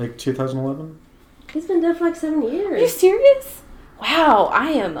 Like 2011. He's been dead for like 7 Are you years. serious? Wow, I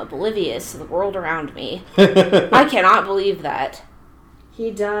am oblivious to the world around me. I cannot believe that. He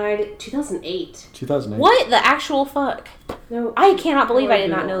died 2008. 2008. What the actual fuck? No, I cannot believe I did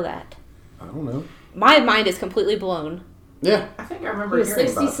not Google. know that. I don't know. My mind is completely blown. Yeah. I think I He remember was hearing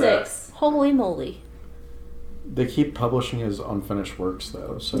about that. 66. Holy moly. They keep publishing his unfinished works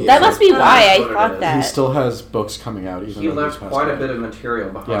though, so Yeah. That must be why That's I what it thought is. he that. still has books coming out. Even He though left he's passed quite a away. bit of material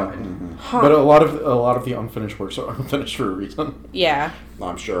Yeah, behind. Huh. but a lot of the unfinished works are unfinished for a reason. Yeah.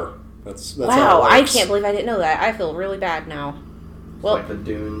 I'm sure. That's Wow, how it I works. can't believe I didn't know that. I feel really bad now. It's Well, like the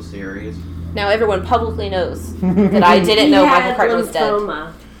Dune series. now everyone publicly knows that I didn't He know had Michael Crichton was dead.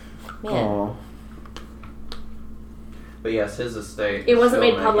 lymphoma. Man. Oh, But yes, his estate. It is wasn't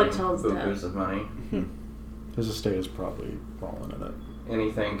still made public making till his death. boo-boos of money. his estate is probably fallen in it.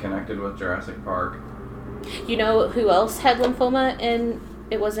 Anything connected with Jurassic Park. You know who else had lymphoma and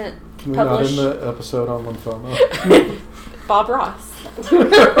it wasn't Can we published? not end the episode on lymphoma? Bob Ross. Because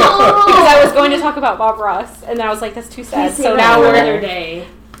I was going to talk about Bob Ross, and I was like, that's too sad. Please So save now that for we're another day.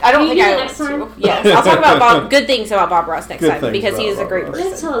 I don't Can think you do I it want next time? to. Yes, I'll talk about good things about Bob Ross next Good time things because he about is a Bob great Ross. Let's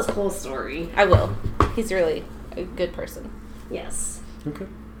person. tell his whole story. I will. He's really a good person. Yes. Okay.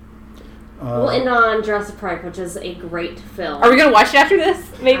 We'll end on Jurassic Park, which is a great film. Are we gonna watch it after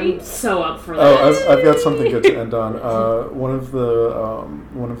this? Maybe. I'm so up for Oh, that. I've got something good to end on. One of the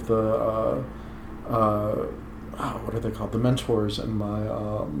what are they called? The mentors in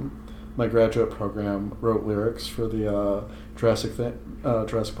my my graduate program wrote lyrics for the Jurassic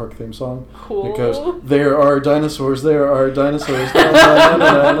Park theme song. Cool. It goes, "There are dinosaurs. There are dinosaurs." Na, na,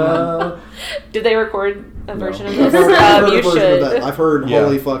 na, na, na. Did they record a No. version of I've this? heard, I've heard You a version of that. should. I've heard Yeah.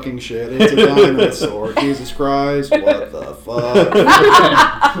 holy fucking shit. It's a dinosaur. Jesus Christ. What the fuck?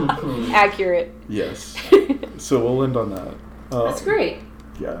 Accurate. Yes. So we'll end on that. That's great.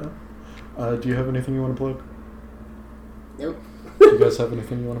 Yeah. Do you have anything you want to plug? Nope. Do you guys have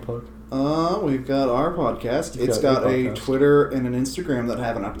anything you want to plug? We've got our podcast. You've It's got got your a podcast. Twitter and an Instagram that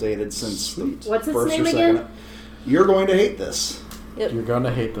haven't updated since Sweet. the What's its first name or again? second. You're going to hate this. You're gonna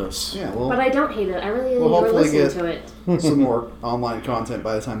hate this. Yeah, well, But I don't hate it. I really We'll enjoy hopefully listening get- to it. some more online content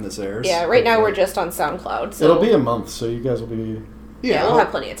by the time this airs. Yeah, right now we're just on SoundCloud, so It'll be a month, so you guys will be Yeah, we'll have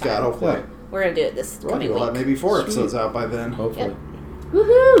plenty of time. God, hopefully. Yeah. we're gonna do it this Well, coming you'll week. have maybe 4 Sweet. episodes out by then. hopefully.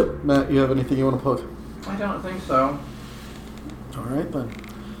 Woohoo! Matt, you have anything you want to plug? I don't think so. All right then.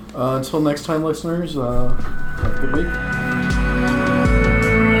 Until next time, listeners. Have a good week.